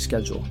around your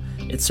schedule.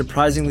 It's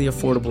surprisingly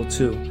affordable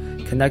too.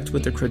 Connect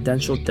with a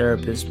credentialed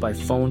therapist by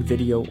phone,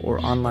 video,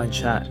 or online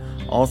chat,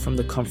 all from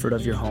the comfort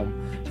of your home.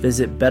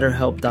 Visit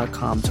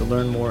BetterHelp.com to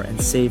learn more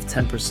and save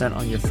 10%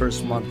 on your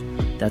first month.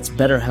 That's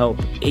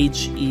BetterHelp,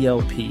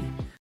 H-E-L-P.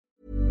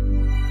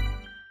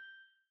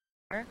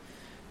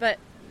 But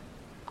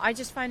I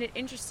just find it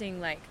interesting,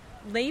 like,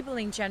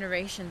 labeling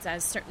generations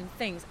as certain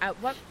things.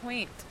 At what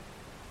point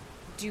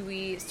do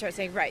we start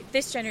saying, right,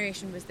 this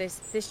generation was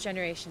this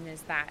generation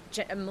is that?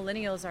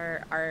 Millennials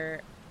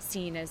are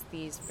seen as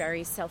these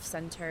very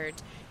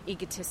self-centered,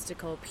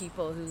 egotistical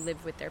people who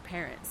live with their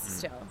parents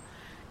still.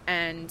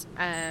 And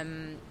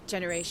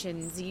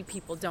Generation Z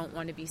people don't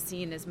want to be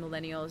seen as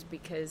millennials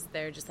because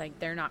they're just like,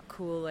 they're not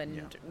cool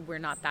and we're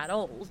not that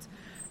old.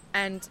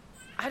 And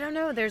I don't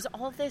know, there's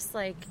all this,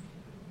 like,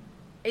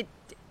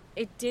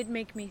 it did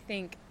make me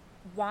think,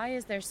 why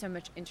is there so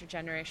much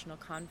intergenerational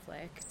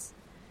conflict?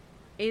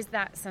 Is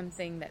that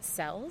something that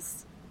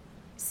sells?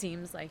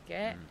 Seems like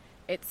it.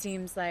 It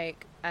seems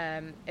like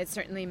it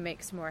certainly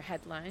makes more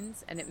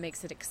headlines and it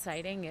makes it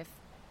exciting if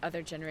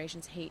other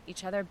generations hate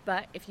each other.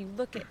 But if you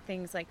look at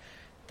things like,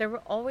 there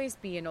will always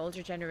be an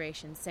older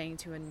generation saying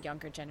to a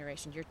younger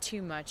generation, you're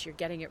too much, you're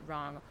getting it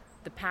wrong,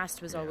 the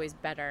past was always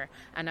better.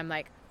 And I'm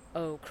like,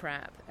 oh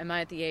crap, am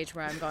I at the age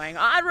where I'm going,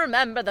 I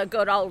remember the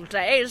good old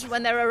days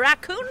when there were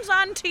raccoons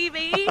on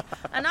TV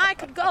and I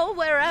could go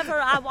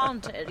wherever I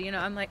wanted, you know?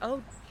 I'm like,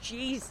 oh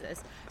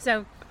Jesus.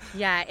 So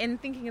yeah, in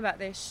thinking about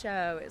this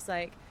show, it's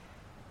like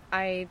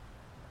I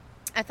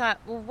thought,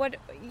 well, what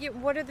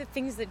are the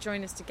things that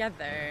join us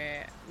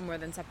together more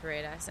than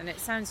separate us? And it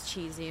sounds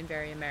cheesy and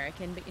very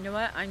American, but you know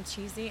what, I'm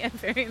cheesy and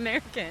very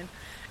American.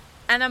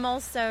 And I'm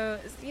also,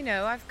 you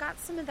know, I've got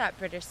some of that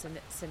British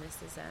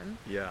cynicism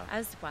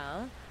as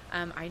well.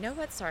 I know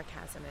what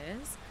sarcasm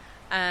is.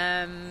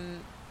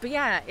 But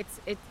yeah,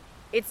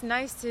 it's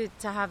nice to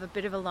have a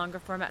bit of a longer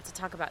format to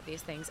talk about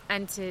these things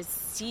and to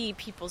see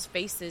people's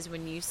faces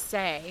when you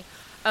say,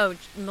 oh,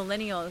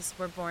 millennials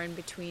were born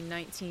between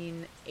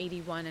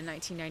 1981 and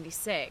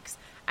 1996.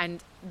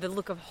 And the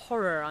look of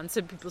horror on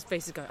some people's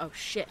faces going, oh,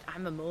 shit,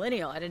 I'm a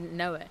millennial. I didn't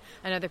know it.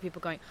 And other people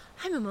going,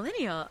 I'm a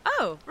millennial.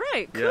 Oh,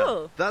 right,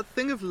 cool. Yeah. That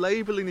thing of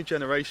labeling the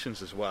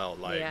generations as well,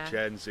 like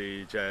Gen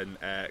Z, Gen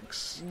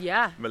X,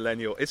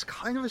 millennial. It's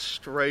kind of a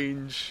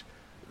strange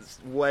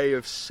way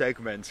of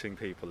segmenting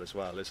people as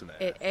well, isn't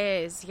it? It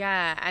is,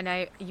 yeah.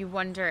 And you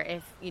wonder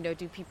if,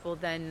 do people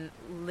then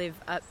live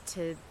up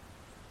to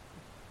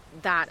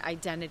that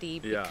identity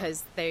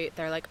because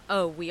they're like,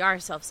 oh, we are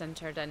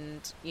self-centered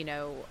and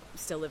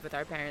still live with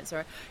our parents,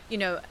 or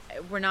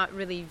we're not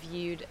really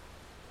viewed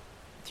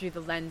through the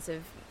lens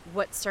of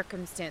what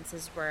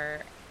circumstances were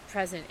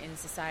present in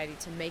society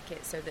to make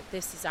it so that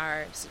this is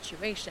our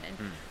situation.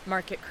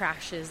 Market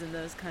crashes and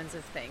those kinds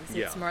of things.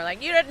 It's more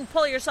like, you didn't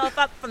pull yourself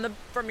up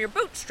from your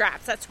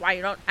bootstraps, that's why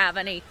you don't have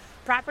any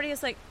property.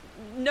 It's like,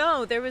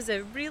 no, there was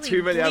a really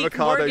too many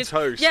avocado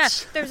toasts. Yeah,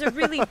 there's a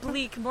really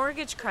bleak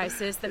mortgage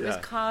crisis that was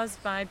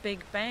caused by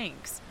big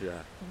banks.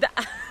 Yeah,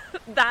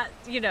 that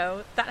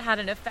had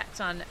an effect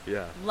on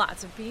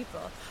lots of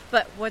people.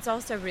 But what's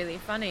also really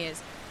funny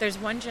is there's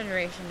one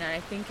generation, and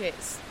I think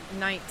it's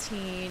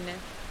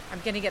I'm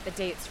going to get the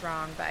dates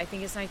wrong, but I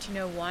think it's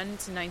 1901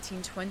 to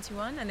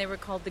 1921, and they were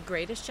called the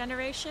Greatest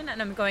Generation.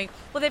 And I'm going,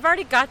 well, they've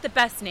already got the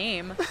best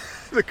name.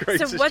 The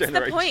Greatest So what's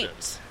Generation. the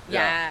point?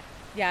 Yeah.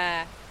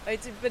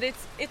 But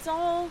it's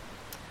all,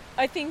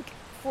 I think,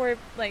 for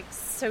like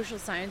social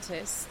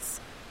scientists,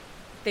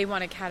 they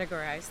want to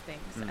categorize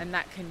things, and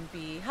that can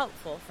be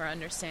helpful for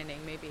understanding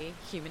maybe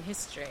human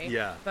history.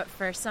 Yeah. But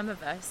for some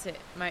of us, it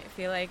might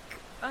feel like,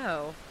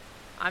 oh,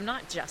 I'm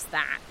not just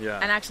that. Yeah.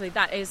 And actually,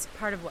 that is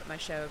part of what my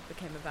show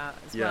became about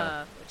as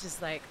well, which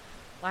is like,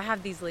 well, I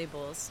have these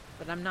labels,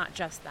 but I'm not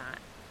just that.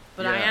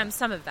 But I am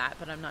some of that,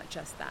 but I'm not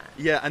just that.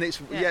 Yeah, and it's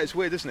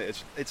weird, isn't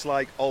it? It's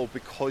like, oh,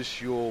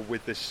 because you're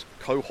with this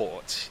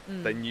cohort,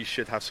 then you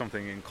should have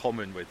something in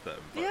common with them.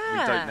 But we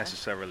don't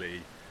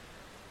necessarily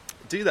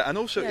do that. And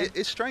also,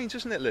 it's strange,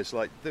 isn't it, Liz?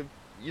 Like, the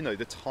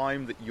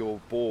time that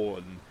you're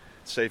born,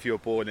 say if you're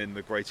born in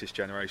the Greatest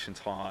Generation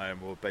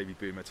time or Baby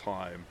Boomer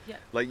time,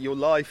 like your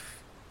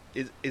life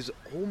is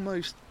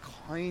almost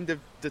kind of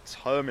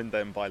determined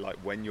then by like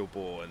when you're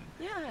born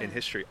in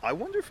history. I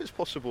wonder if it's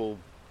possible.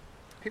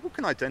 People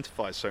can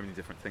identify as so many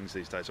different things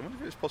these days. I wonder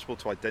if it's possible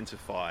to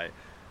identify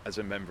as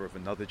a member of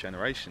another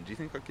generation. Do you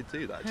think I could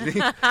do that? Do you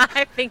think,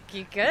 I think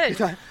you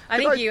could. I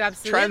think you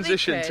absolutely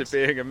transition could. to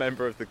being a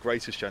member of the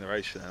Greatest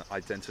Generation and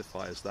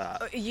identify as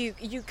that? You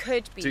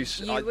could be.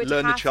 You would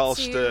learn have the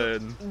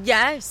Charleston.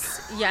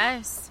 Yes.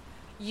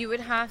 You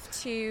would have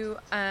to.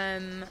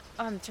 I'm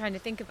trying to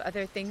think of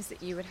other things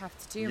that you would have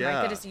to do.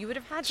 My goodness, you would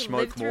have had to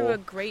live through a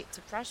Great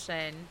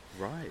Depression.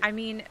 Right. I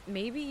mean,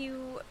 maybe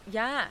you.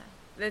 Yeah.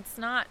 It's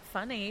not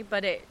funny,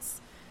 but it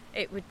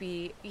would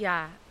be,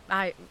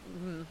 I'm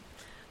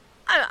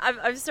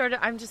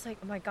just like,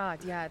 oh my God,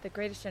 the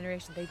Greatest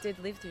Generation, they did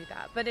live through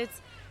that. But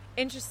it's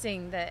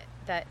interesting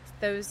that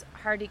those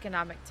hard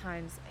economic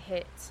times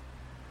hit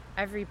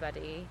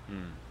everybody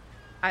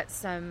at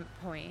some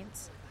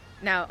point.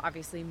 Now,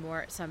 obviously,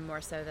 some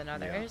more so than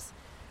others.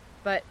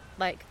 But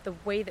like the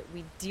way that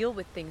we deal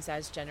with things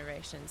as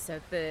generations. So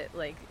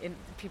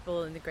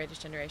people in the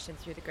Greatest Generation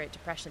through the Great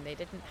Depression, they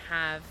didn't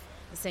have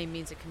the same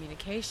means of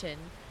communication,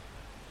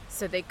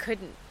 so they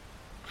couldn't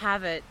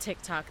have a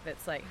TikTok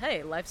that's like,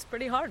 hey, life's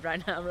pretty hard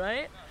right now,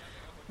 right?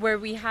 Where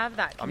we have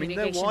that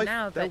communication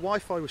now. Their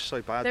Wi-Fi was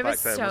so bad back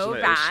then, wasn't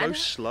it? Bad. It was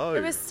so slow.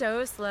 It was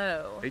so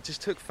slow. It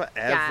just took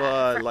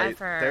forever. Like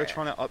they were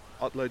trying to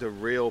upload a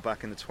reel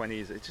back in the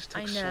 20s. It just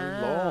took so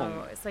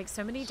long. It's like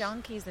so many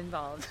donkeys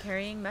involved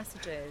carrying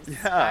messages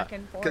back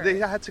and forth. They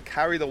had to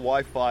carry the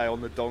Wi-Fi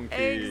on the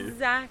donkey.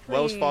 Exactly.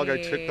 Wells Fargo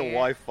took the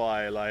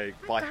Wi-Fi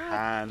by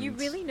hand. You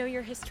really know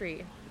your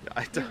history.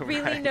 I don't. You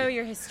really know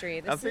your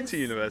history. I've been to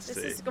university.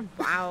 This is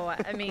wow,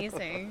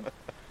 amazing.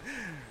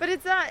 But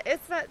it's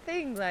that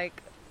thing,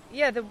 like,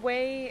 the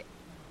way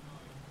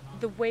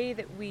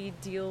that we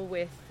deal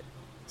with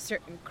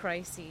certain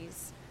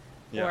crises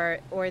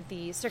or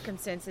the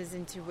circumstances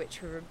into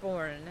which we were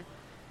born.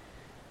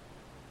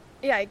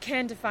 Yeah, it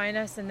can define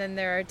us, and then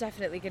there are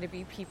definitely going to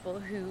be people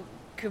who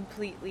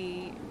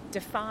completely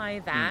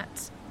defy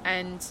that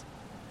and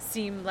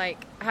seem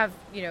like have,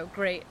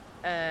 great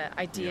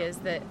ideas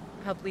that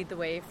help lead the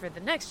way for the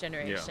next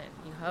generation.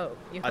 You hope.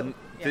 And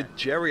the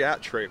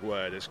geriatric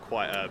word is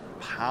quite a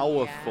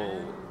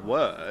powerful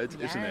word,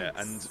 isn't it?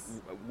 And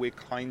we're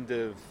kind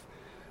of,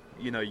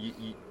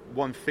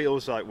 one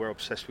feels like we're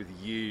obsessed with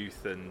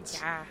youth and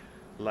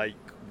like,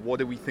 what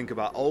do we think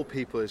about old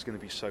people? There's going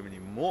to be so many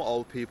more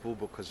old people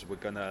because we're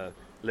going to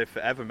live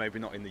forever, maybe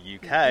not in the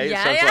UK.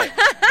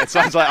 It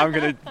sounds like I'm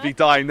going to be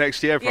dying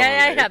next year probably.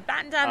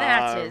 Batten down the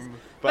hatches.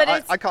 But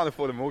I can't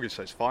afford a mortgage,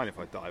 so it's fine if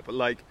I die. But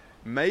like,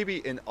 maybe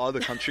in other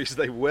countries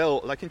they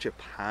will. Like in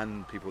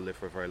Japan, people live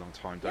for a very long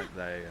time, don't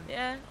they?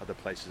 And other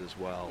places as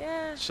well.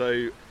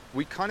 So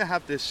we kind of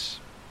have this,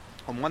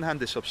 on one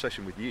hand, this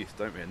obsession with youth,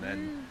 don't we? And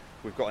then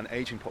we've got an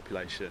aging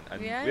population,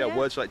 and Yeah.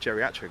 words like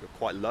geriatric are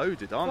quite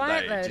loaded, aren't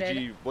Quite they?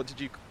 loaded. What did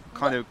you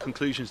kind of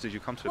conclusions did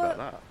you come to about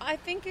that? I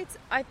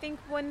think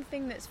one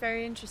thing that's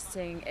very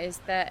interesting is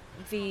that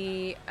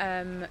the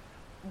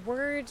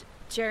word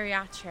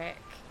geriatric,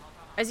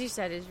 as you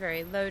said, is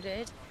very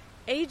loaded.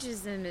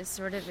 Ageism is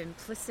sort of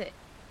implicit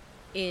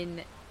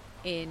in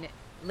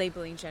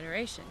labeling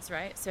generations,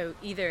 right? So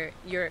either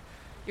your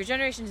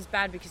generation is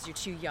bad because you're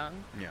too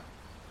young,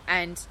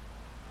 and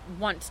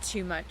want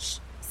too much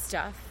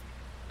stuff,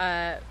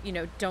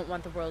 don't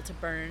want the world to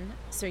burn,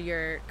 so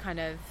you're kind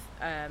of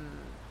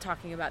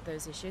talking about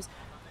those issues.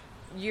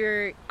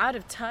 You're out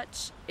of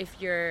touch if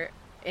you're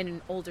in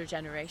an older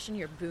generation.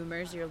 You're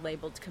boomers, you're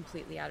labeled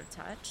completely out of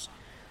touch.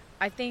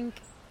 I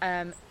think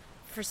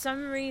for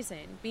some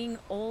reason being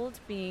old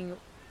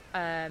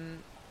and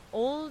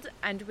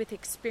with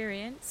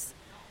experience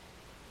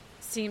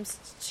seems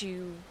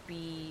to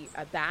be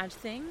a bad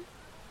thing.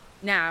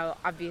 Now,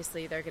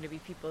 obviously, there are going to be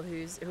people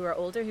who are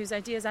older whose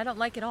ideas I don't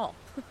like at all.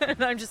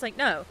 And I'm just like,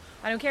 no,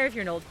 I don't care if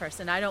you're an old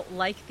person. I don't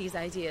like these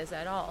ideas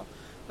at all.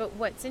 But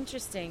what's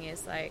interesting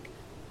is, like,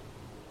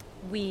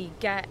 we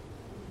get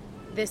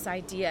this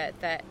idea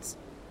that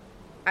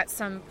at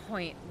some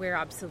point we're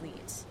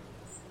obsolete,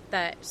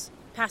 that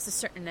past a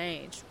certain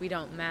age we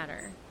don't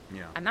matter.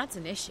 Yeah. And that's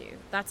an issue.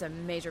 That's a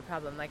major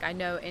problem. Like, I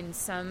know in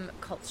some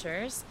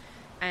cultures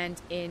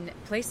and in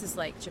places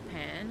like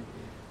Japan,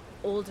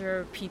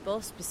 older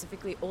people,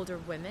 specifically older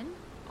women,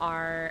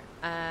 are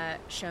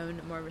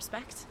shown more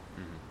respect.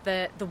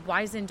 Mm-hmm. The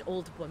wizened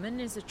old woman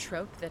is a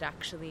trope that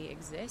actually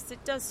exists.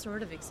 It does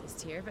sort of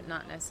exist here, but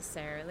not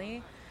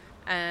necessarily.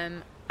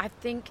 I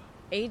think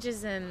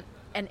ageism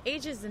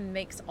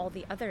makes all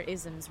the other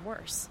isms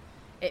worse.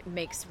 It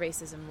makes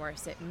racism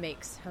worse. It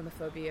makes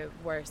homophobia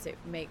worse. It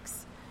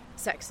makes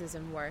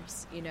sexism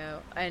worse.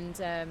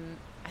 And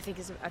I think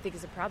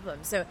is a problem.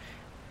 So,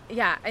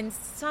 yeah, in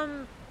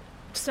some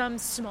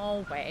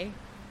small way,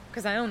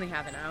 because I only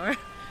have an hour,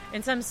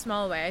 in some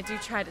small way, I do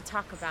try to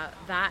talk about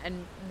that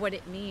and what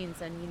it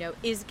means. And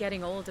is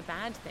getting old a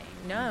bad thing?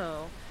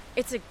 No,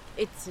 it's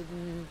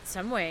in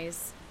some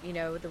ways,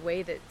 the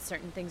way that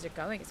certain things are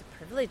going. It's a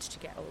privilege to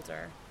get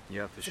older.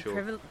 Yeah, for sure.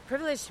 It's a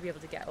privilege to be able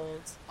to get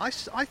old. I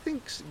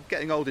think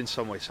getting old in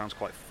some way sounds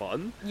quite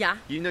fun. Yeah.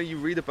 You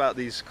read about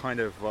these kind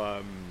of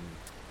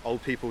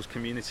old people's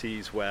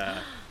communities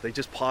where they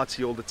just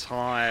party all the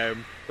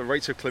time. The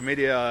rates of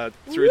chlamydia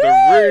through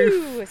the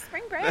roof.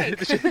 Spring break. Yeah,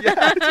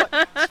 it's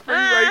like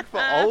spring break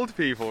for old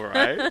people,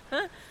 right?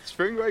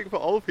 Spring break for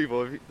old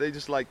people. They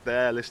just like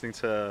there listening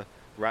to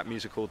rap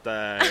music all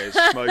day,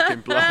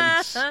 smoking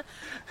blunts.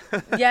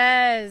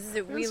 Yes,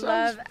 we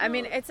love. I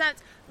mean, it's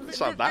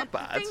not that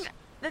bad.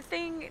 The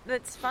thing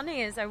that's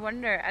funny is I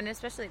wonder, and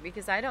especially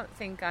because I don't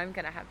think I'm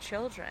going to have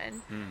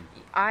children,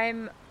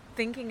 I'm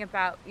thinking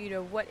about,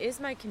 what is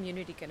my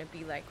community going to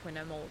be like when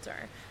I'm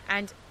older?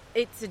 And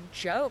it's a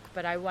joke,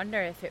 but I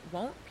wonder if it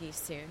won't be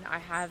soon. I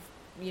have,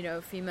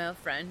 female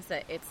friends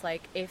that it's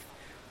like if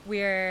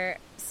we're,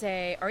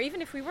 say, or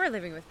even if we were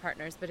living with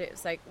partners, but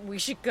it's like we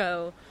should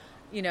go,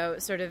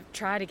 sort of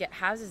try to get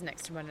houses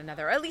next to one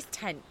another, or at least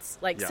tents,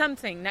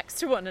 something next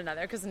to one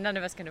another, because none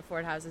of us can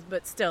afford houses,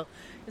 but still,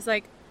 it's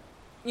like,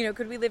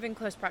 could we live in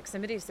close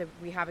proximity so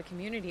we have a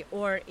community?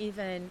 Or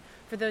even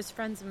for those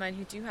friends of mine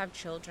who do have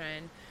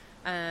children,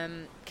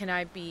 can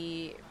I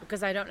be,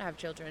 because I don't have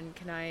children,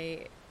 can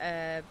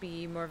I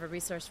be more of a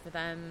resource for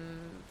them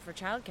for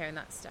childcare and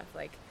that stuff?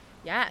 Like,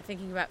 yeah,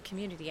 thinking about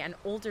community and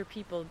older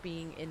people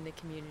being in the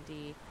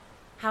community.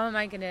 How am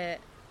I going to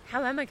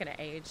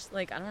age?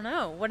 Like, I don't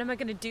know. What am I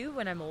going to do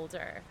when I'm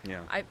older?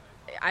 Yeah.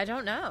 I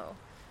don't know.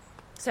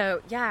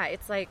 So, yeah,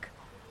 it's like,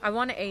 I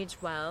want to age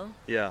well.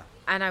 Yeah.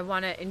 And I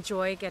want to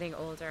enjoy getting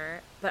older,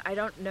 but I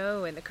don't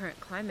know in the current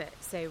climate,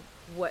 say,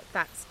 what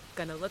that's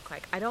going to look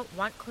like. I don't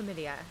want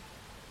chlamydia.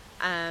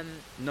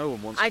 No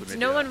one wants chlamydia.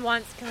 No one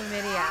wants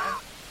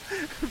chlamydia.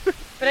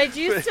 But I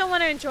do still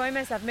want to enjoy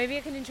myself. Maybe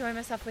I can enjoy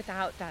myself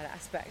without that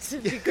aspect.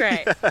 It'd be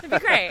great.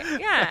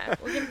 Yeah.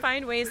 We can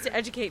find ways to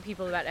educate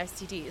people about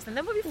STDs, and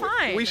then we'll be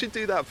fine. We should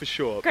do that for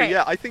sure. Great. But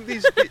yeah, I think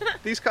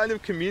these kind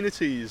of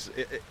communities,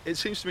 it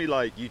seems to me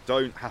like you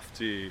don't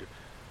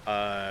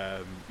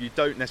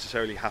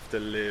necessarily have to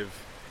live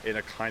in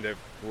a kind of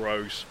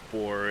gross,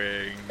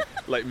 boring,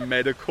 like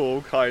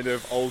medical kind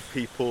of old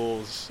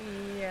people's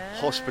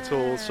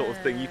hospital sort of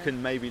thing. You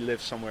can maybe live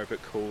somewhere a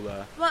bit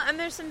cooler. Well, and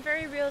there's some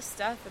very real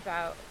stuff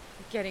about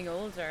getting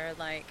older.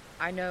 Like,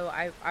 I know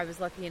I was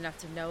lucky enough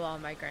to know all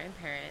my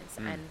grandparents,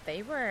 and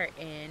they were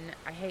in,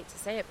 I hate to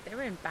say it, but they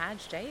were in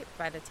bad shape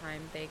by the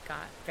time they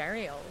got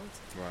very old.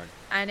 Right.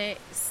 And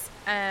it's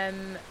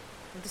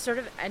the sort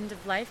of end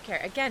of life care.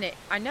 Again,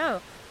 I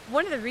know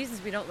one of the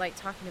reasons we don't like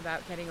talking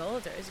about getting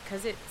older is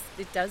because it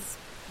does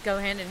go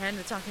hand in hand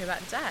with talking about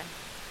death.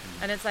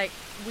 And it's like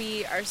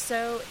we are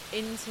so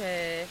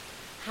into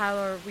how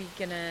are we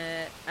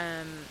gonna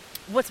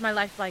what's my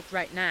life like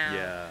right now?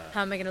 Yeah.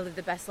 How am I going to live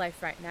the best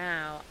life right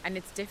now? And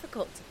it's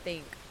difficult to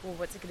think, well,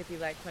 what's it going to be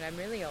like when I'm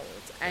really old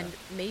and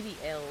maybe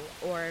ill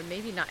or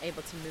maybe not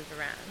able to move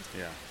around?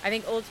 Yeah. I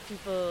think old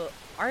people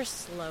are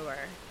slower.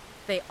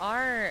 They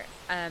are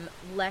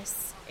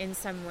less, in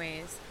some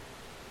ways,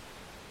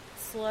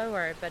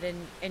 slower, but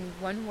in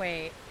one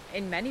way,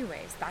 in many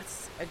ways,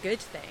 that's a good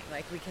thing.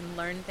 Like, we can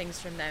learn things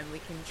from them. We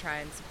can try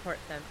and support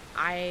them.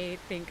 I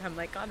think I'm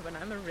like, God, when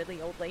I'm a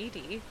really old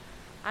lady,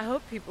 I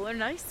hope people are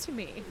nice to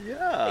me.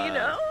 Yeah. You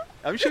know?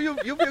 I'm sure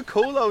you'll be a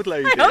cool old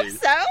lady. I hope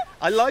so.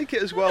 I like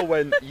it as well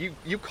when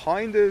you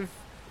kind of,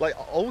 like,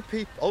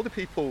 older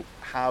people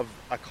have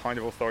a kind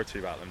of authority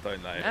about them,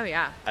 don't they? Oh,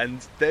 yeah.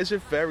 And there's a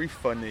very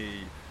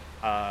funny,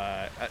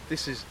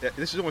 this is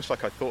almost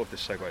like I thought of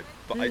this segue,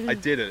 but I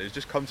didn't. It's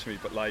just come to me.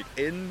 But, like,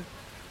 in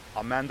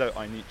Armando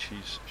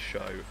Iannucci's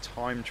show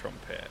Time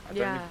Trumpet,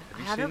 I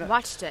haven't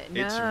watched it.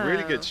 No. It's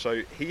really good.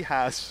 So he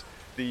has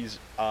these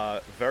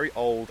very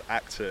old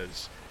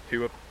actors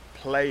who are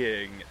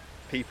playing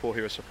people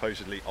who are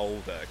supposedly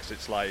older, because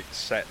it's like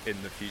set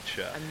in the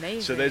future.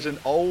 Amazing. So there's an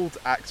old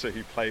actor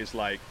who plays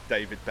like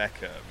David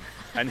Beckham,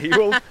 and he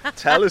will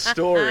tell a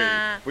story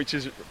which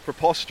is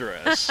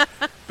preposterous,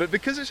 but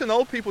because it's an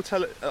old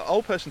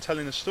person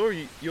telling a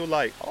story, you're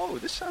like, oh,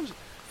 this sounds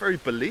very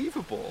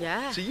believable.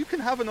 Yeah. So you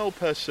can have an old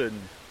person,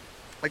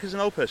 like, as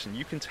an old person,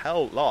 you can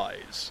tell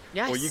lies,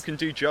 or you can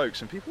do jokes,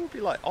 and people will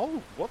be like,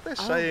 oh, what they're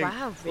saying.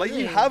 Wow, really? Like,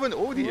 you have an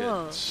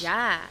audience. Cool.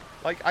 Yeah.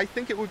 Like, I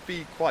think it would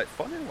be quite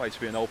fun in a way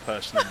to be an old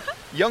person.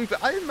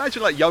 I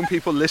imagine, like, young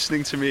people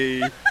listening to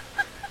me.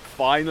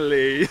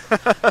 Finally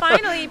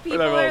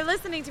people are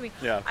listening to me.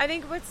 Yeah. I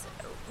think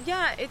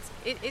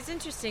it's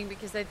interesting,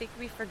 because I think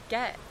we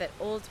forget that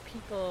old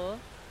people,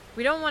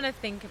 we don't want to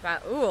think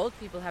about, old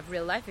people have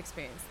real life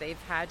experience.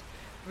 They've had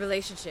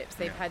relationships,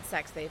 they've had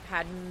sex, they've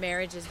had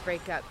marriages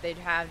break up, they've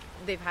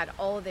had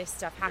all this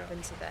stuff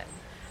happen to them.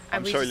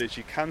 I'm sorry, Liz,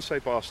 you can say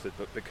bastard,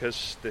 but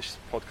because this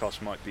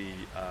podcast might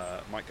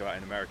go out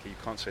in America, you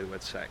can't say the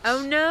word sex.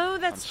 Oh no,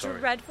 that's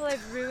dreadful.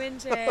 I've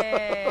ruined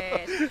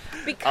it.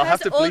 Because I'll have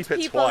to old bleep it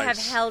people twice. have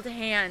held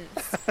hands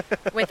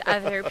with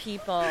other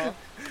people.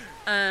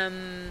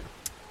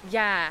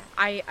 Yeah,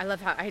 I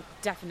love how I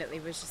definitely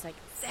was just like,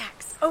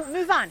 sex. Oh,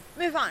 move on.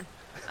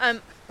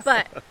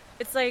 But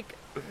it's like,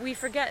 we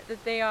forget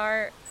that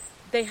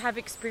they have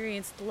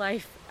experienced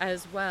life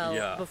as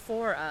well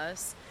before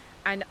us,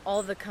 and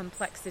all the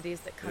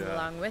complexities that come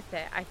along with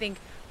it. I think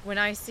when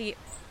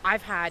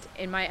I've had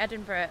in my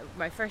Edinburgh,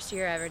 my first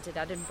year I ever did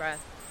Edinburgh,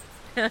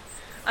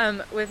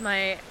 with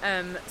my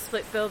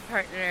split bill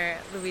partner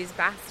Louise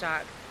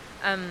Bastock,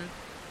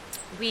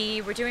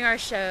 we were doing our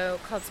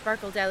show called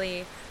Sparkle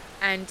Deli,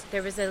 and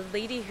there was a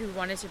lady who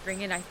wanted to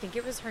bring in, I think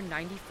it was her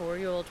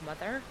 94-year-old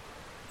mother,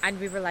 and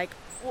we were like,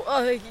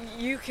 well,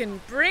 you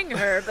can bring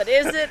her, but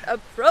is it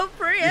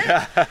appropriate?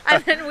 Yeah.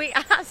 And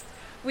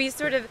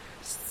then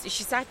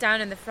she sat down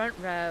in the front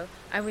row,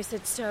 and we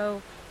said,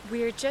 so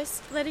we're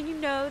just letting you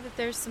know that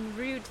there's some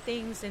rude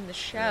things in the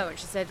show. Yeah. And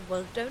she said,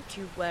 well, don't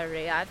you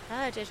worry, I've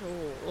heard it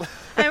all.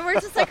 And we're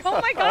just like, oh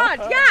my God,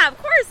 yeah, of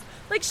course.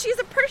 Like, she's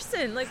a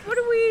person. Like, why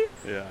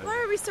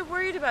are we so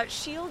worried about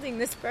shielding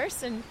this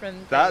person from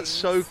things? That's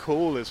so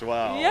cool as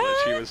well. Yeah.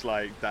 That she was,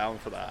 like, down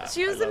for that.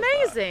 She was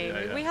amazing.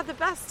 Yeah. We had the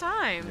best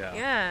time.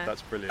 Yeah.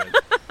 That's brilliant.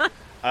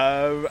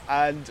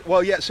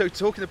 So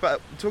talking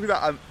about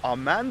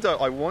Armando,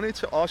 I wanted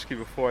to ask you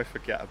before I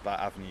forget about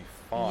Avenue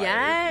 5,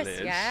 yes,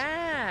 Liz,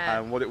 yeah,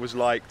 and what it was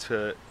like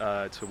to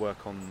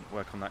work on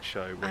that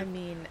show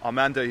with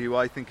Armando, who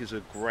I think is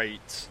a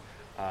great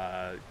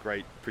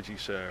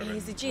producer.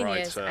 He's a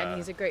genius, writer. and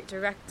he's a great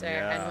director.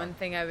 Yeah. And one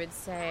thing I would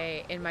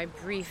say, in my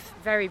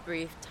very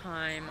brief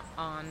time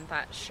on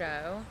that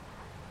show,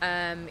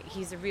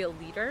 he's a real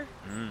leader,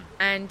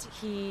 and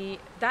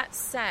that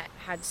set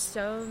had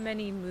so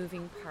many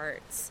moving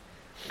parts,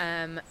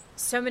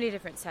 so many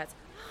different sets,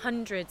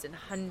 hundreds and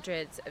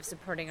hundreds of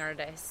supporting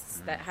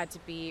artists that had to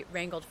be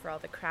wrangled for all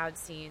the crowd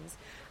scenes,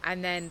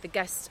 and then the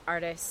guest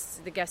artists,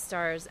 the guest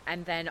stars,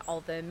 and then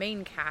all the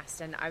main cast,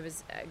 and I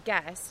was a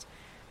guest,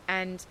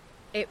 and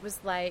it was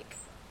like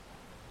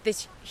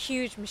this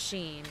huge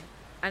machine,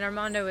 and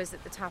Armando was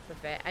at the top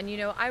of it. And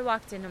I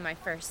walked in on my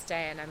first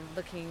day, and I'm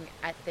looking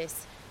at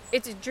this.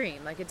 It's a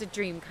dream, it's a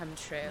dream come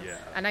true. Yeah.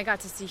 And I got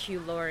to see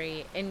Hugh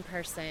Laurie in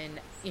person,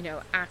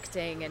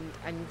 acting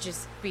and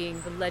just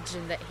being the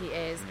legend that he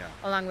is,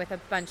 along with a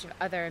bunch of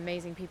other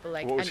amazing people.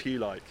 What was he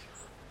like?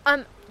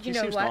 He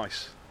seems what?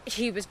 Nice.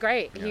 He was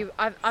great.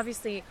 Yeah.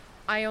 Obviously,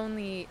 I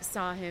only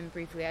saw him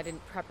briefly. I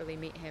didn't properly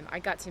meet him. I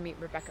got to meet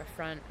Rebecca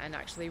Front and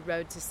actually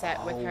rode to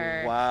set with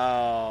her.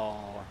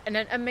 Wow. And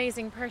an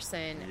amazing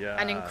person,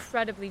 an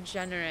incredibly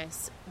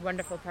generous,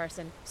 wonderful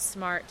person,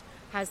 smart,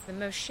 has the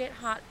most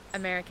shit-hot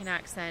American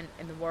accent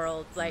in the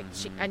world.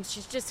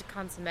 She's just a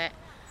consummate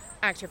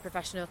actor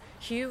professional.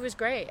 Hugh was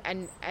great,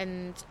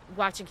 and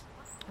watching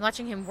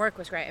him work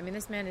was great. I mean,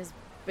 this man has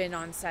been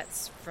on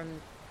sets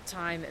from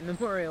time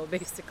immemorial,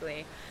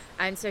 basically,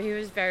 and so he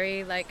was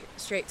very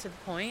straight to the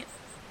point.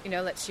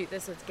 let's shoot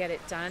this, let's get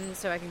it done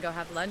so I can go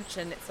have lunch.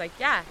 And it's like,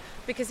 yeah,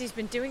 because he's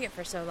been doing it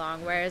for so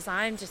long, whereas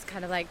I'm just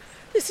kind of like,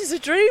 this is a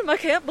dream, I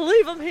can't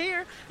believe I'm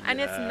here.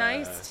 And it's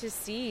nice to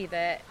see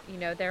that,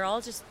 they're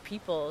all just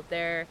people.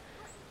 They're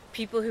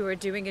people who are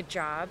doing a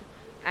job,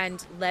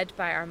 and led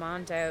by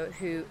Armando,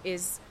 who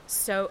is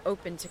so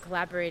open to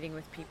collaborating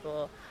with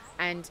people.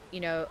 And,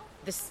 we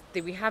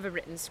have a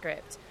written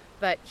script,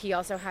 but he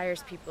also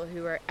hires people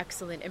who are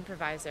excellent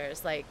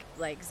improvisers, like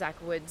Zach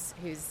Woods,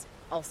 who's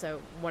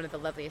also one of the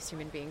loveliest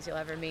human beings you'll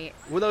ever meet.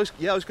 Well, I was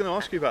going to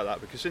ask you about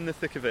that, because in the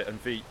thick of it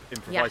and Veep,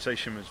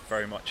 improvisation was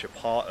very much a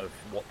part of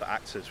what the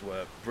actors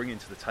were bringing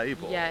to the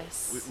table.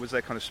 Yes. Was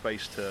there kind of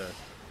space to...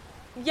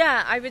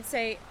 Yeah, I would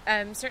say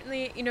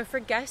certainly, for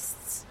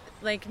guests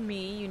like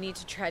me, you need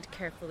to tread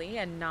carefully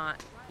and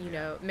not,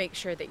 make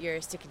sure that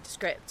you're sticking to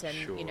script. And,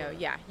 sure.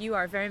 You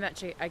are very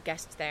much a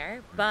guest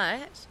there,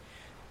 but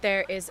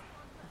there is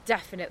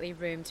definitely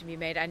room to be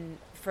made. And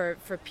for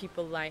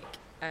people like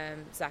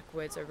Zach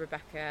Woods or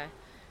Rebecca,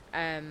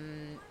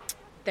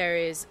 there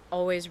is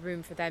always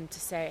room for them to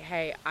say,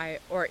 hey,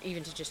 or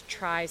even to just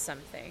try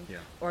something,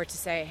 or to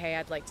say, hey,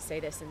 I'd like to say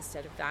this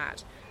instead of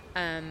that.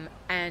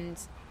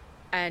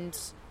 And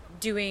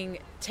doing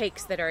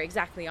takes that are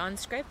exactly on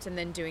script, and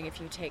then doing a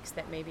few takes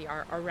that maybe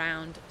are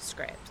around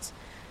script.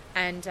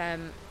 And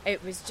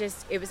it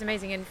was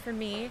amazing. And for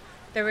me,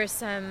 there were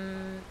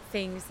some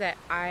things that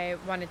I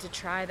wanted to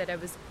try that I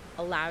was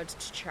allowed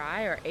to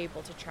try or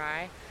able to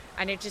try.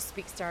 And it just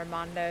speaks to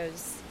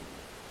Armando's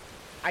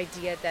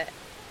idea that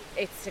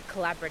it's a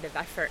collaborative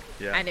effort,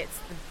 and it's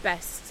the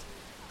best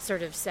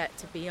sort of set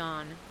to be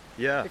on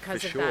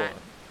because of that.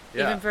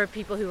 Even for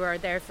people who are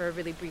there for a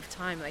really brief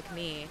time like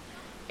me,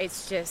 it's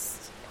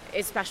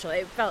special.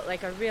 It felt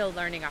like a real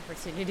learning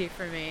opportunity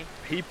for me.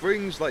 He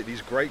brings like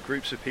these great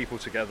groups of people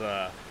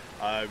together.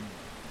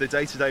 The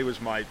Day to Day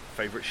was my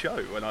favourite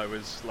show when I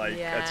was like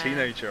a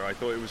teenager. I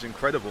thought it was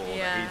incredible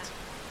that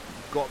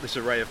he'd got this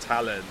array of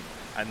talent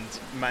and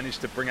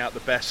managed to bring out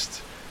the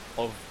best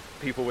of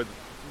people with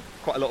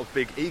quite a lot of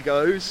big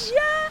egos,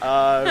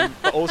 but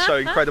also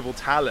incredible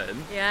talent.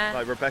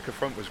 Like Rebecca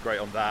Front was great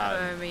on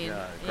that. Great in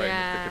the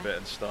thick of it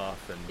and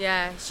stuff.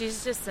 And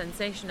she's just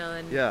sensational.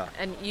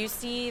 And you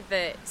see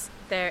that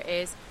there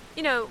is,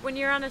 when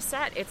you're on a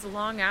set, it's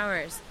long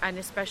hours, and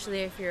especially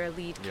if you're a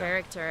lead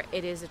character,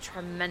 it is a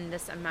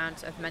tremendous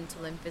amount of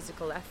mental and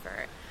physical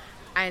effort.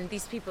 And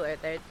these people are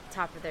at the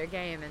top of their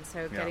game, and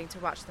so getting to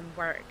watch them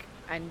work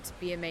and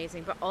be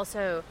amazing, but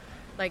also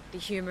like the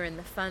humor and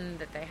the fun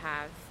that they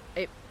have.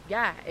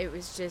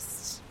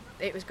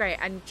 It was great.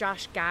 And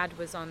Josh Gad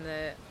was on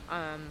the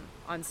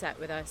on set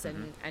with us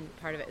and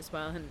part of it as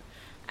well.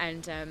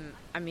 And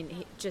I mean,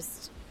 he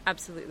just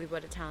absolutely,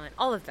 what a talent.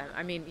 All of them.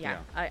 I mean,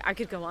 I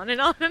could go on and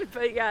on,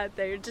 but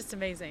they're just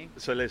amazing.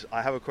 So Liz,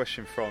 I have a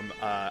question from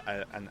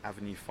an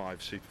Avenue 5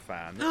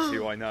 superfan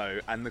who I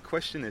know, and the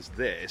question is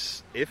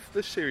this: if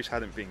the series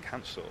hadn't been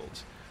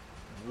cancelled,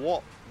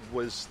 what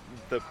was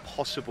the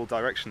possible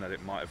direction that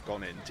it might have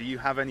gone in? Do you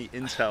have any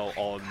intel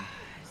on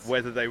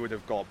whether they would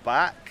have got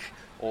back,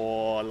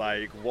 or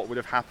like what would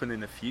have happened in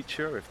the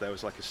future if there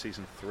was like a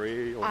season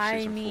 3 or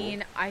season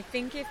 4? I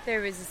think if there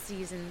was a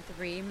season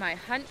 3, my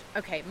hunch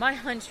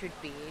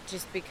would be,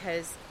 just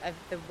because of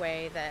the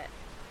way that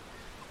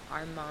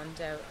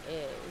Armando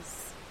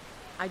is,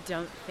 I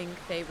don't think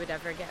they would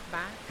ever get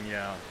back.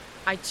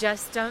 I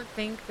just don't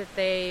think that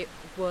they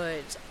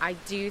would. I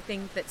do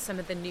think that some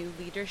of the new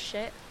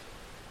leadership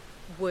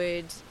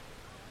would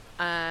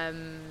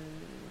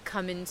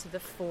come into the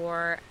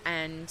fore,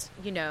 and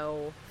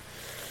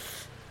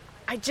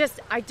I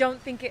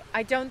don't think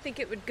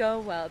it would go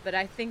well, but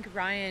I think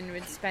Ryan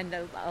would spend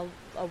a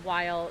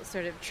while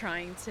sort of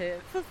trying to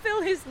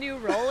fulfill his new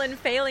role, and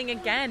failing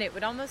again. It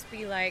would almost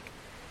be like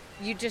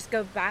you just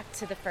go back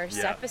to the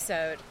first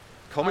episode.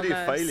 Comedy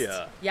almost. Of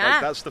failure. Yeah.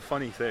 Like, that's the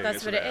funny thing.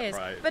 That's what it is.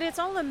 Right? But it's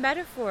all a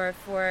metaphor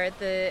for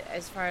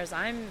as far as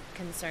I'm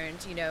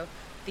concerned,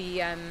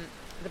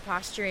 the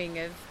posturing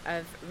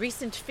of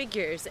recent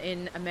figures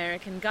in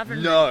American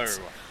government. No.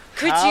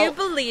 Could you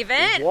believe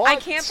it? What? I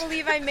can't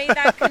believe I made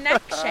that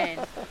connection.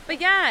 But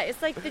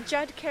it's like the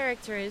Judd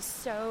character is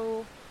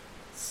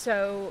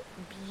so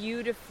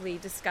beautifully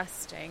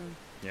disgusting.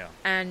 Yeah.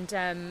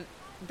 And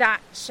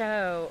that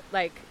show,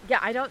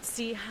 I don't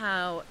see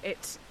how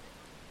it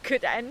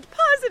could end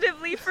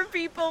positively for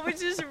people,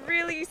 which is a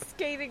really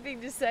scathing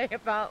thing to say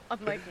about,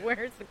 I'm like,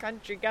 where's the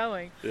country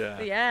going?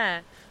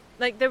 Yeah.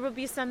 Like, there will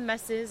be some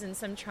messes and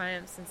some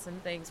triumphs and some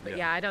things, but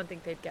I don't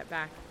think they'd get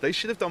back. They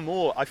should have done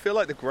more. I feel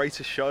like the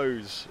greatest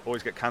shows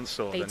always get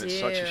cancelled, and it's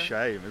such a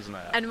shame, isn't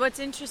it? And what's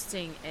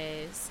interesting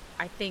is,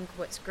 I think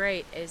what's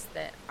great is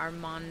that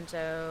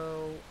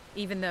Armando,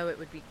 even though it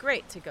would be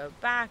great to go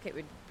back, it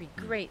would be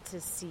great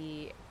to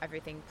see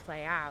everything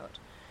play out,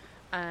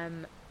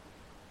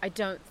 I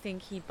don't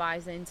think he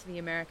buys into the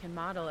American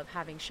model of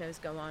having shows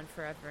go on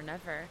forever and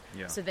ever.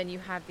 Yeah. So then you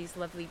have these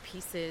lovely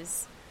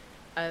pieces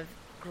of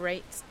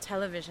great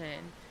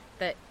television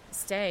that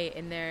stay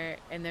in their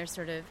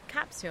sort of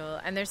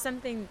capsule, and there's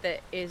something that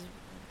is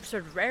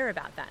sort of rare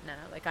about that now.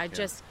 Like, I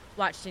just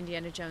watched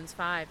Indiana Jones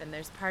 5, and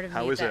there's part of me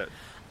that... How is it?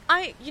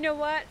 You know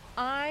what?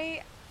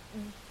 I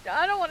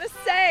don't want to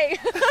say.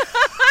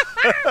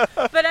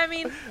 But I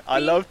mean... I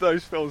loved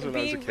those films when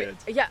I was a kid.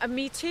 Yeah,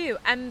 me too.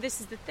 And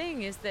this is the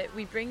thing, is that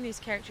we bring these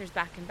characters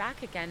back and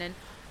back again. And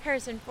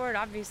Harrison Ford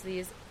obviously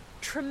is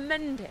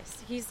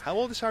tremendous. How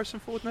old is Harrison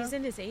Ford now? He's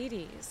in his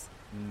 80s.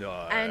 No.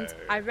 And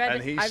I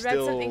read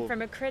something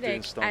from a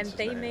critic, and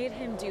they made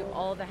him do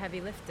all the heavy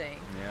lifting.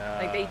 Yeah.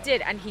 Like, they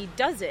did, and he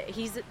does it.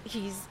 He's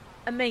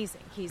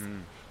amazing.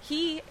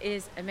 He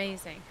is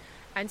amazing.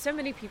 And so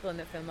many people in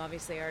the film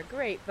obviously are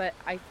great, but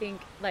I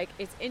think, like,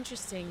 it's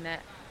interesting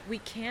that we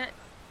can't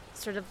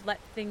sort of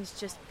let things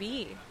just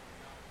be,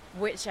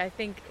 which I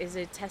think is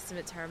a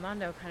testament to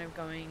Armando kind of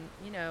going,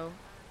 you know,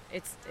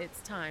 it's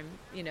time,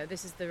 you know,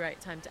 this is the right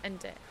time to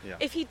end it. Yeah.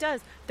 If he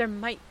does, there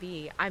might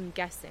be, I'm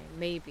guessing,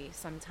 maybe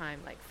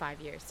sometime like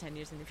 5 years, 10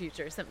 years in the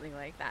future, or something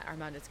like that,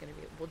 Armando's going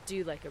to be, we'll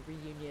do like a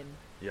reunion,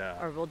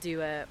 or we'll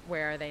do a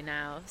Where Are They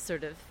Now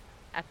sort of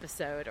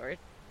episode, or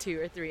 2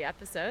 or 3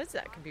 episodes.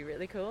 That could be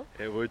really cool.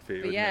 It would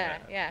be, but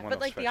but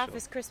like special. The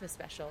Office Christmas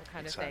special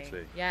kind of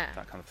thing. Yeah,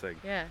 that kind of thing.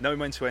 Yeah, knowing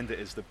when to end it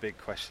is the big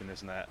question,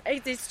 isn't it?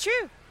 It's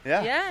true.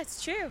 Yeah,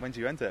 it's true. When do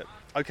you end it?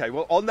 Okay,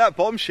 well, on that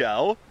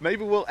bombshell,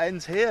 maybe we'll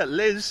end here.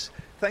 Liz,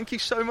 thank you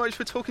so much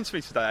for talking to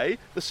me today.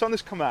 The sun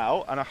has come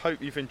out, and I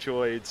hope you've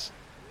enjoyed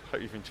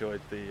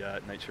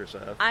the nature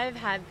reserve. I've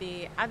had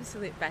the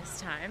absolute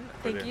best time.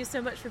 Brilliant. Thank you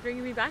so much for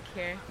bringing me back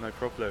here. No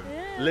problem.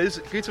 Yeah. Liz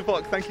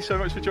Guterbock, thank you so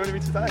much for joining me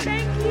today.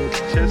 Thank you.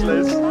 Cheers,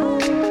 Liz.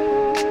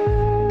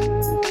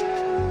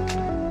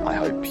 Bye. I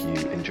hope you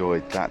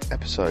enjoyed that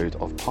episode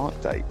of Park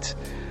Date.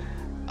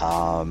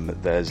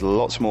 There's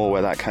lots more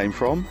where that came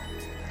from,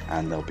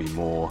 and there'll be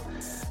more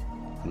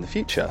in the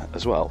future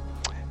as well.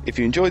 If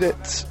you enjoyed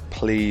it,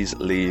 please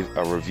leave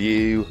a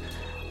review,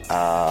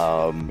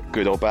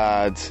 good or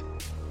bad.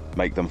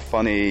 Make them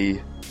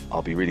funny.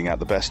 I'll be reading out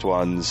the best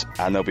ones,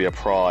 and there'll be a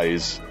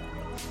prize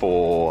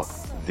for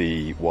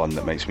the one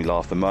that makes me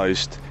laugh the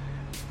most.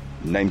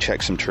 Name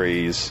check some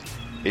trees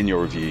in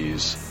your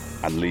reviews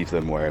and leave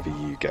them wherever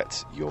you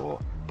get your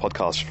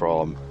podcasts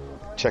from.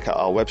 Check out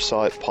our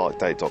website,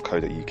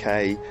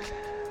 parkdate.co.uk,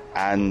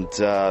 and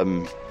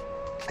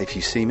if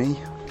you see me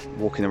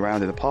walking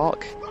around in the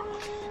park,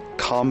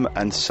 come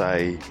and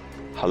say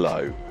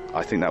hello.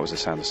 I think that was the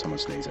sound of someone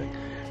sneezing.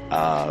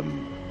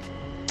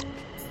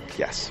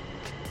 Yes.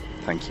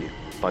 Thank you.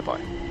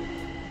 Bye-bye.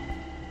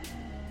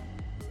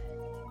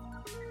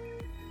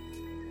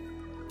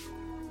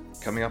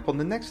 Coming up on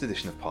the next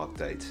edition of Park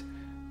Date,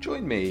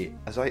 join me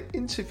as I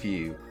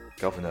interview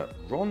Governor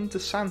Ron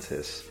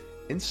DeSantis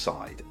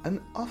inside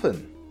an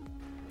oven.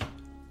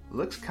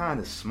 Looks kind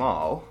of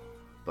small,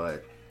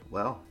 but,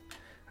 well,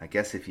 I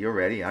guess if you're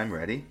ready, I'm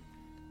ready.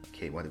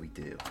 Okay, what do we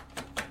do?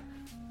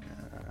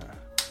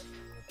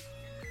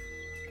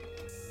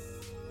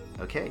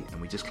 Okay, and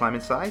we just climb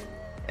inside?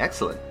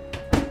 Excellent.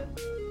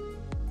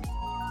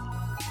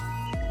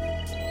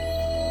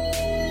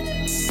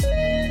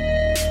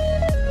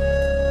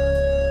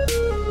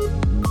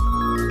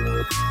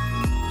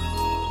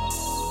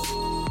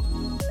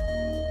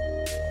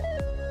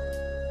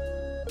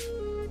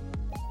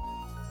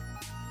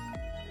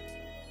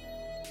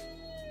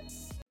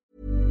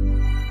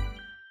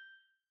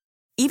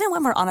 Even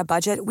when we're on a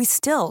budget, we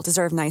still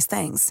deserve nice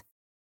things.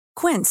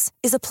 Quince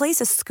is a place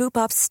to scoop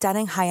up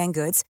stunning high-end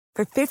goods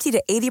for 50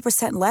 to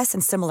 80% less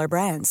than similar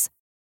brands.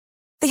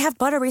 They have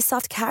buttery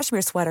soft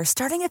cashmere sweaters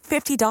starting at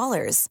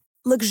 $50,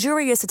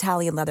 luxurious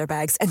Italian leather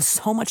bags, and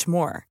so much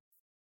more.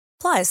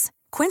 Plus,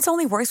 Quince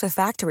only works with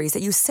factories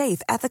that use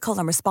safe, ethical,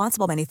 and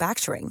responsible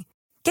manufacturing.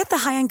 Get the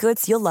high-end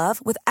goods you'll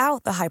love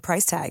without the high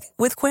price tag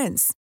with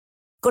Quince.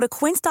 Go to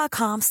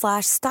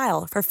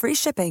quince.com/style for free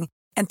shipping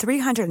and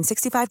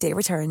 365-day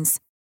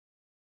returns.